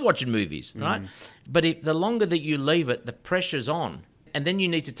 And I love watching movies, right? But the longer that you leave it, the pressure's on. And then you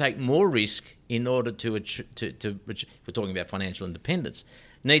need to take more risk in order to we're talking about financial independence.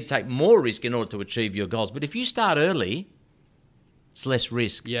 You need to take more risk in order to achieve your goals. But if you start early, it's less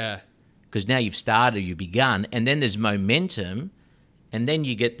risk. Yeah. Because now you've started, you've begun, and then there's momentum, and then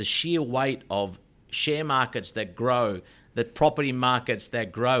you get the sheer weight of share markets that grow, the property markets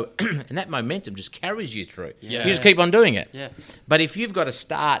that grow, and that momentum just carries you through. Yeah. You just keep on doing it. Yeah. But if you've got to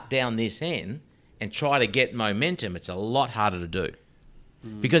start down this end and try to get momentum, it's a lot harder to do.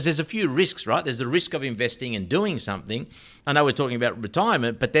 Because there's a few risks, right? There's the risk of investing and doing something. I know we're talking about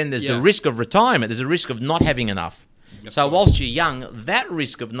retirement, but then there's the risk of retirement. There's a risk of not having enough. So whilst you're young, that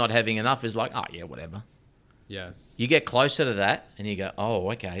risk of not having enough is like, oh, yeah, whatever. Yeah. You get closer to that and you go,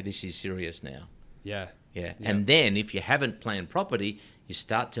 oh, okay, this is serious now. Yeah. Yeah. And then if you haven't planned property, you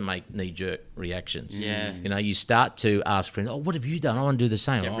start to make knee-jerk reactions. Yeah. You know, you start to ask friends, oh, what have you done? I want to do the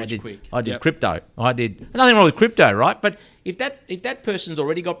same. Get Oh, rich quick. I did crypto. I did nothing wrong with crypto, right? But if that person's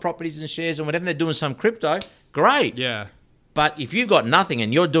already got properties and shares and whatever, they're doing some crypto, great. Yeah. But if you've got nothing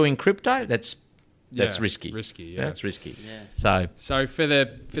and you're doing crypto, that's risky. Risky, yeah. That's risky. Yeah. So For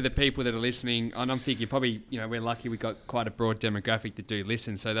the people that are listening, and I'm thinking probably, you know, we're lucky we've got quite a broad demographic that do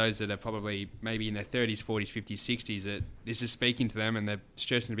listen. So those that are probably maybe in their 30s, 40s, 50s, 60s, that this is speaking to them and they're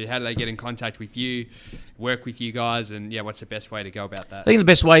stressing a bit. How do they get in contact with you, work with you guys, and what's the best way to go about that? I think the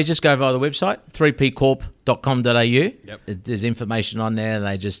best way is just go via the website, 3pcorp.com.au. Yep. There's information on there.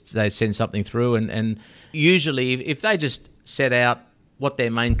 They send something through, and usually if they just set out what their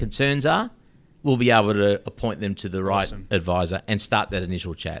main concerns are, we'll be able to appoint them to the right advisor and start that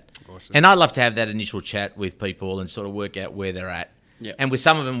initial chat. Awesome. And I love to have that initial chat with people and sort of work out where they're at. Yep. And with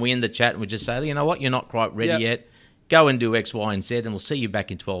some of them, we end the chat and we just say, you know what, you're not quite ready yet. Go and do X, Y, and Z, and we'll see you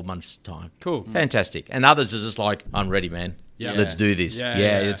back in 12 months' time. Cool. Fantastic. And others are just like, I'm ready, man. Yeah. Let's do this. Yeah,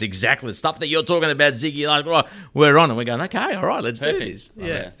 It's exactly the stuff that you're talking about, Ziggy. Like, right, we're on, and we're going, okay, all right, let's do this.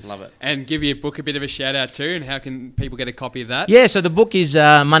 Love it. And give your book a bit of a shout out too, and how can people get a copy of that? Yeah, so the book is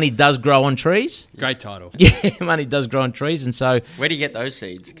Money Does Grow on Trees. Great title. Yeah, Money Does Grow on Trees. And so Where do you get those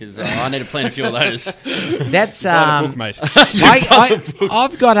seeds? Because I need to plant a few of those. that's... Buy the book, mate.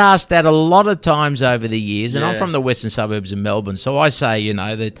 I've got asked that a lot of times over the years, and I'm Yeah. from the western suburbs of Melbourne, so I say, you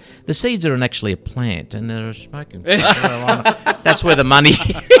know, that the seeds aren't actually a plant, and they're smoking. That's where the money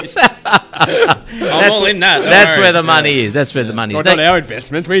is. I'm all in that. don't That's worry. where the money is. That's where the money Well, is. not our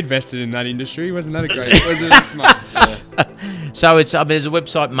investments. We invested in that industry. Wasn't that a great? Wasn't it smart? So there's a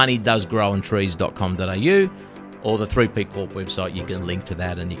website, moneydoesgrowontrees.com.au. or the 3P Corp website. You can link to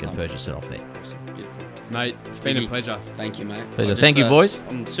that and you can purchase it off there. Beautiful. Mate, it's been a Ziggy, pleasure. Thank you, mate. Pleasure. Thank you, boys.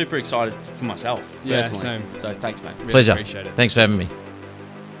 I'm super excited for myself, Yeah, personally. same. So thanks, mate. Really Pleasure. appreciate it. Thanks for having me.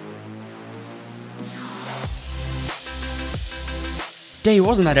 D,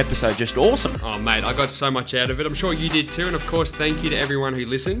 wasn't that episode just awesome? Oh, mate, I got so much out of it. I'm sure you did too. And of course, thank you to everyone who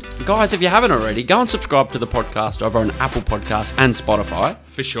listened. Guys, if you haven't already, go and subscribe to the podcast over on Apple Podcasts and Spotify.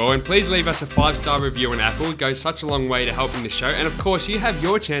 For sure. And please leave us a 5-star review on Apple. It goes such a long way to helping the show. And of course, you have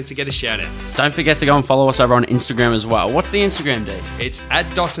your chance to get a shout out. Don't forget to go and follow us over on Instagram as well. What's the Instagram, D? It's at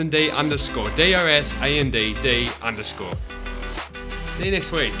 @DosandD_. DOSANDD_. See you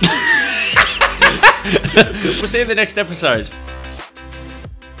next week. We'll see you in the next episode.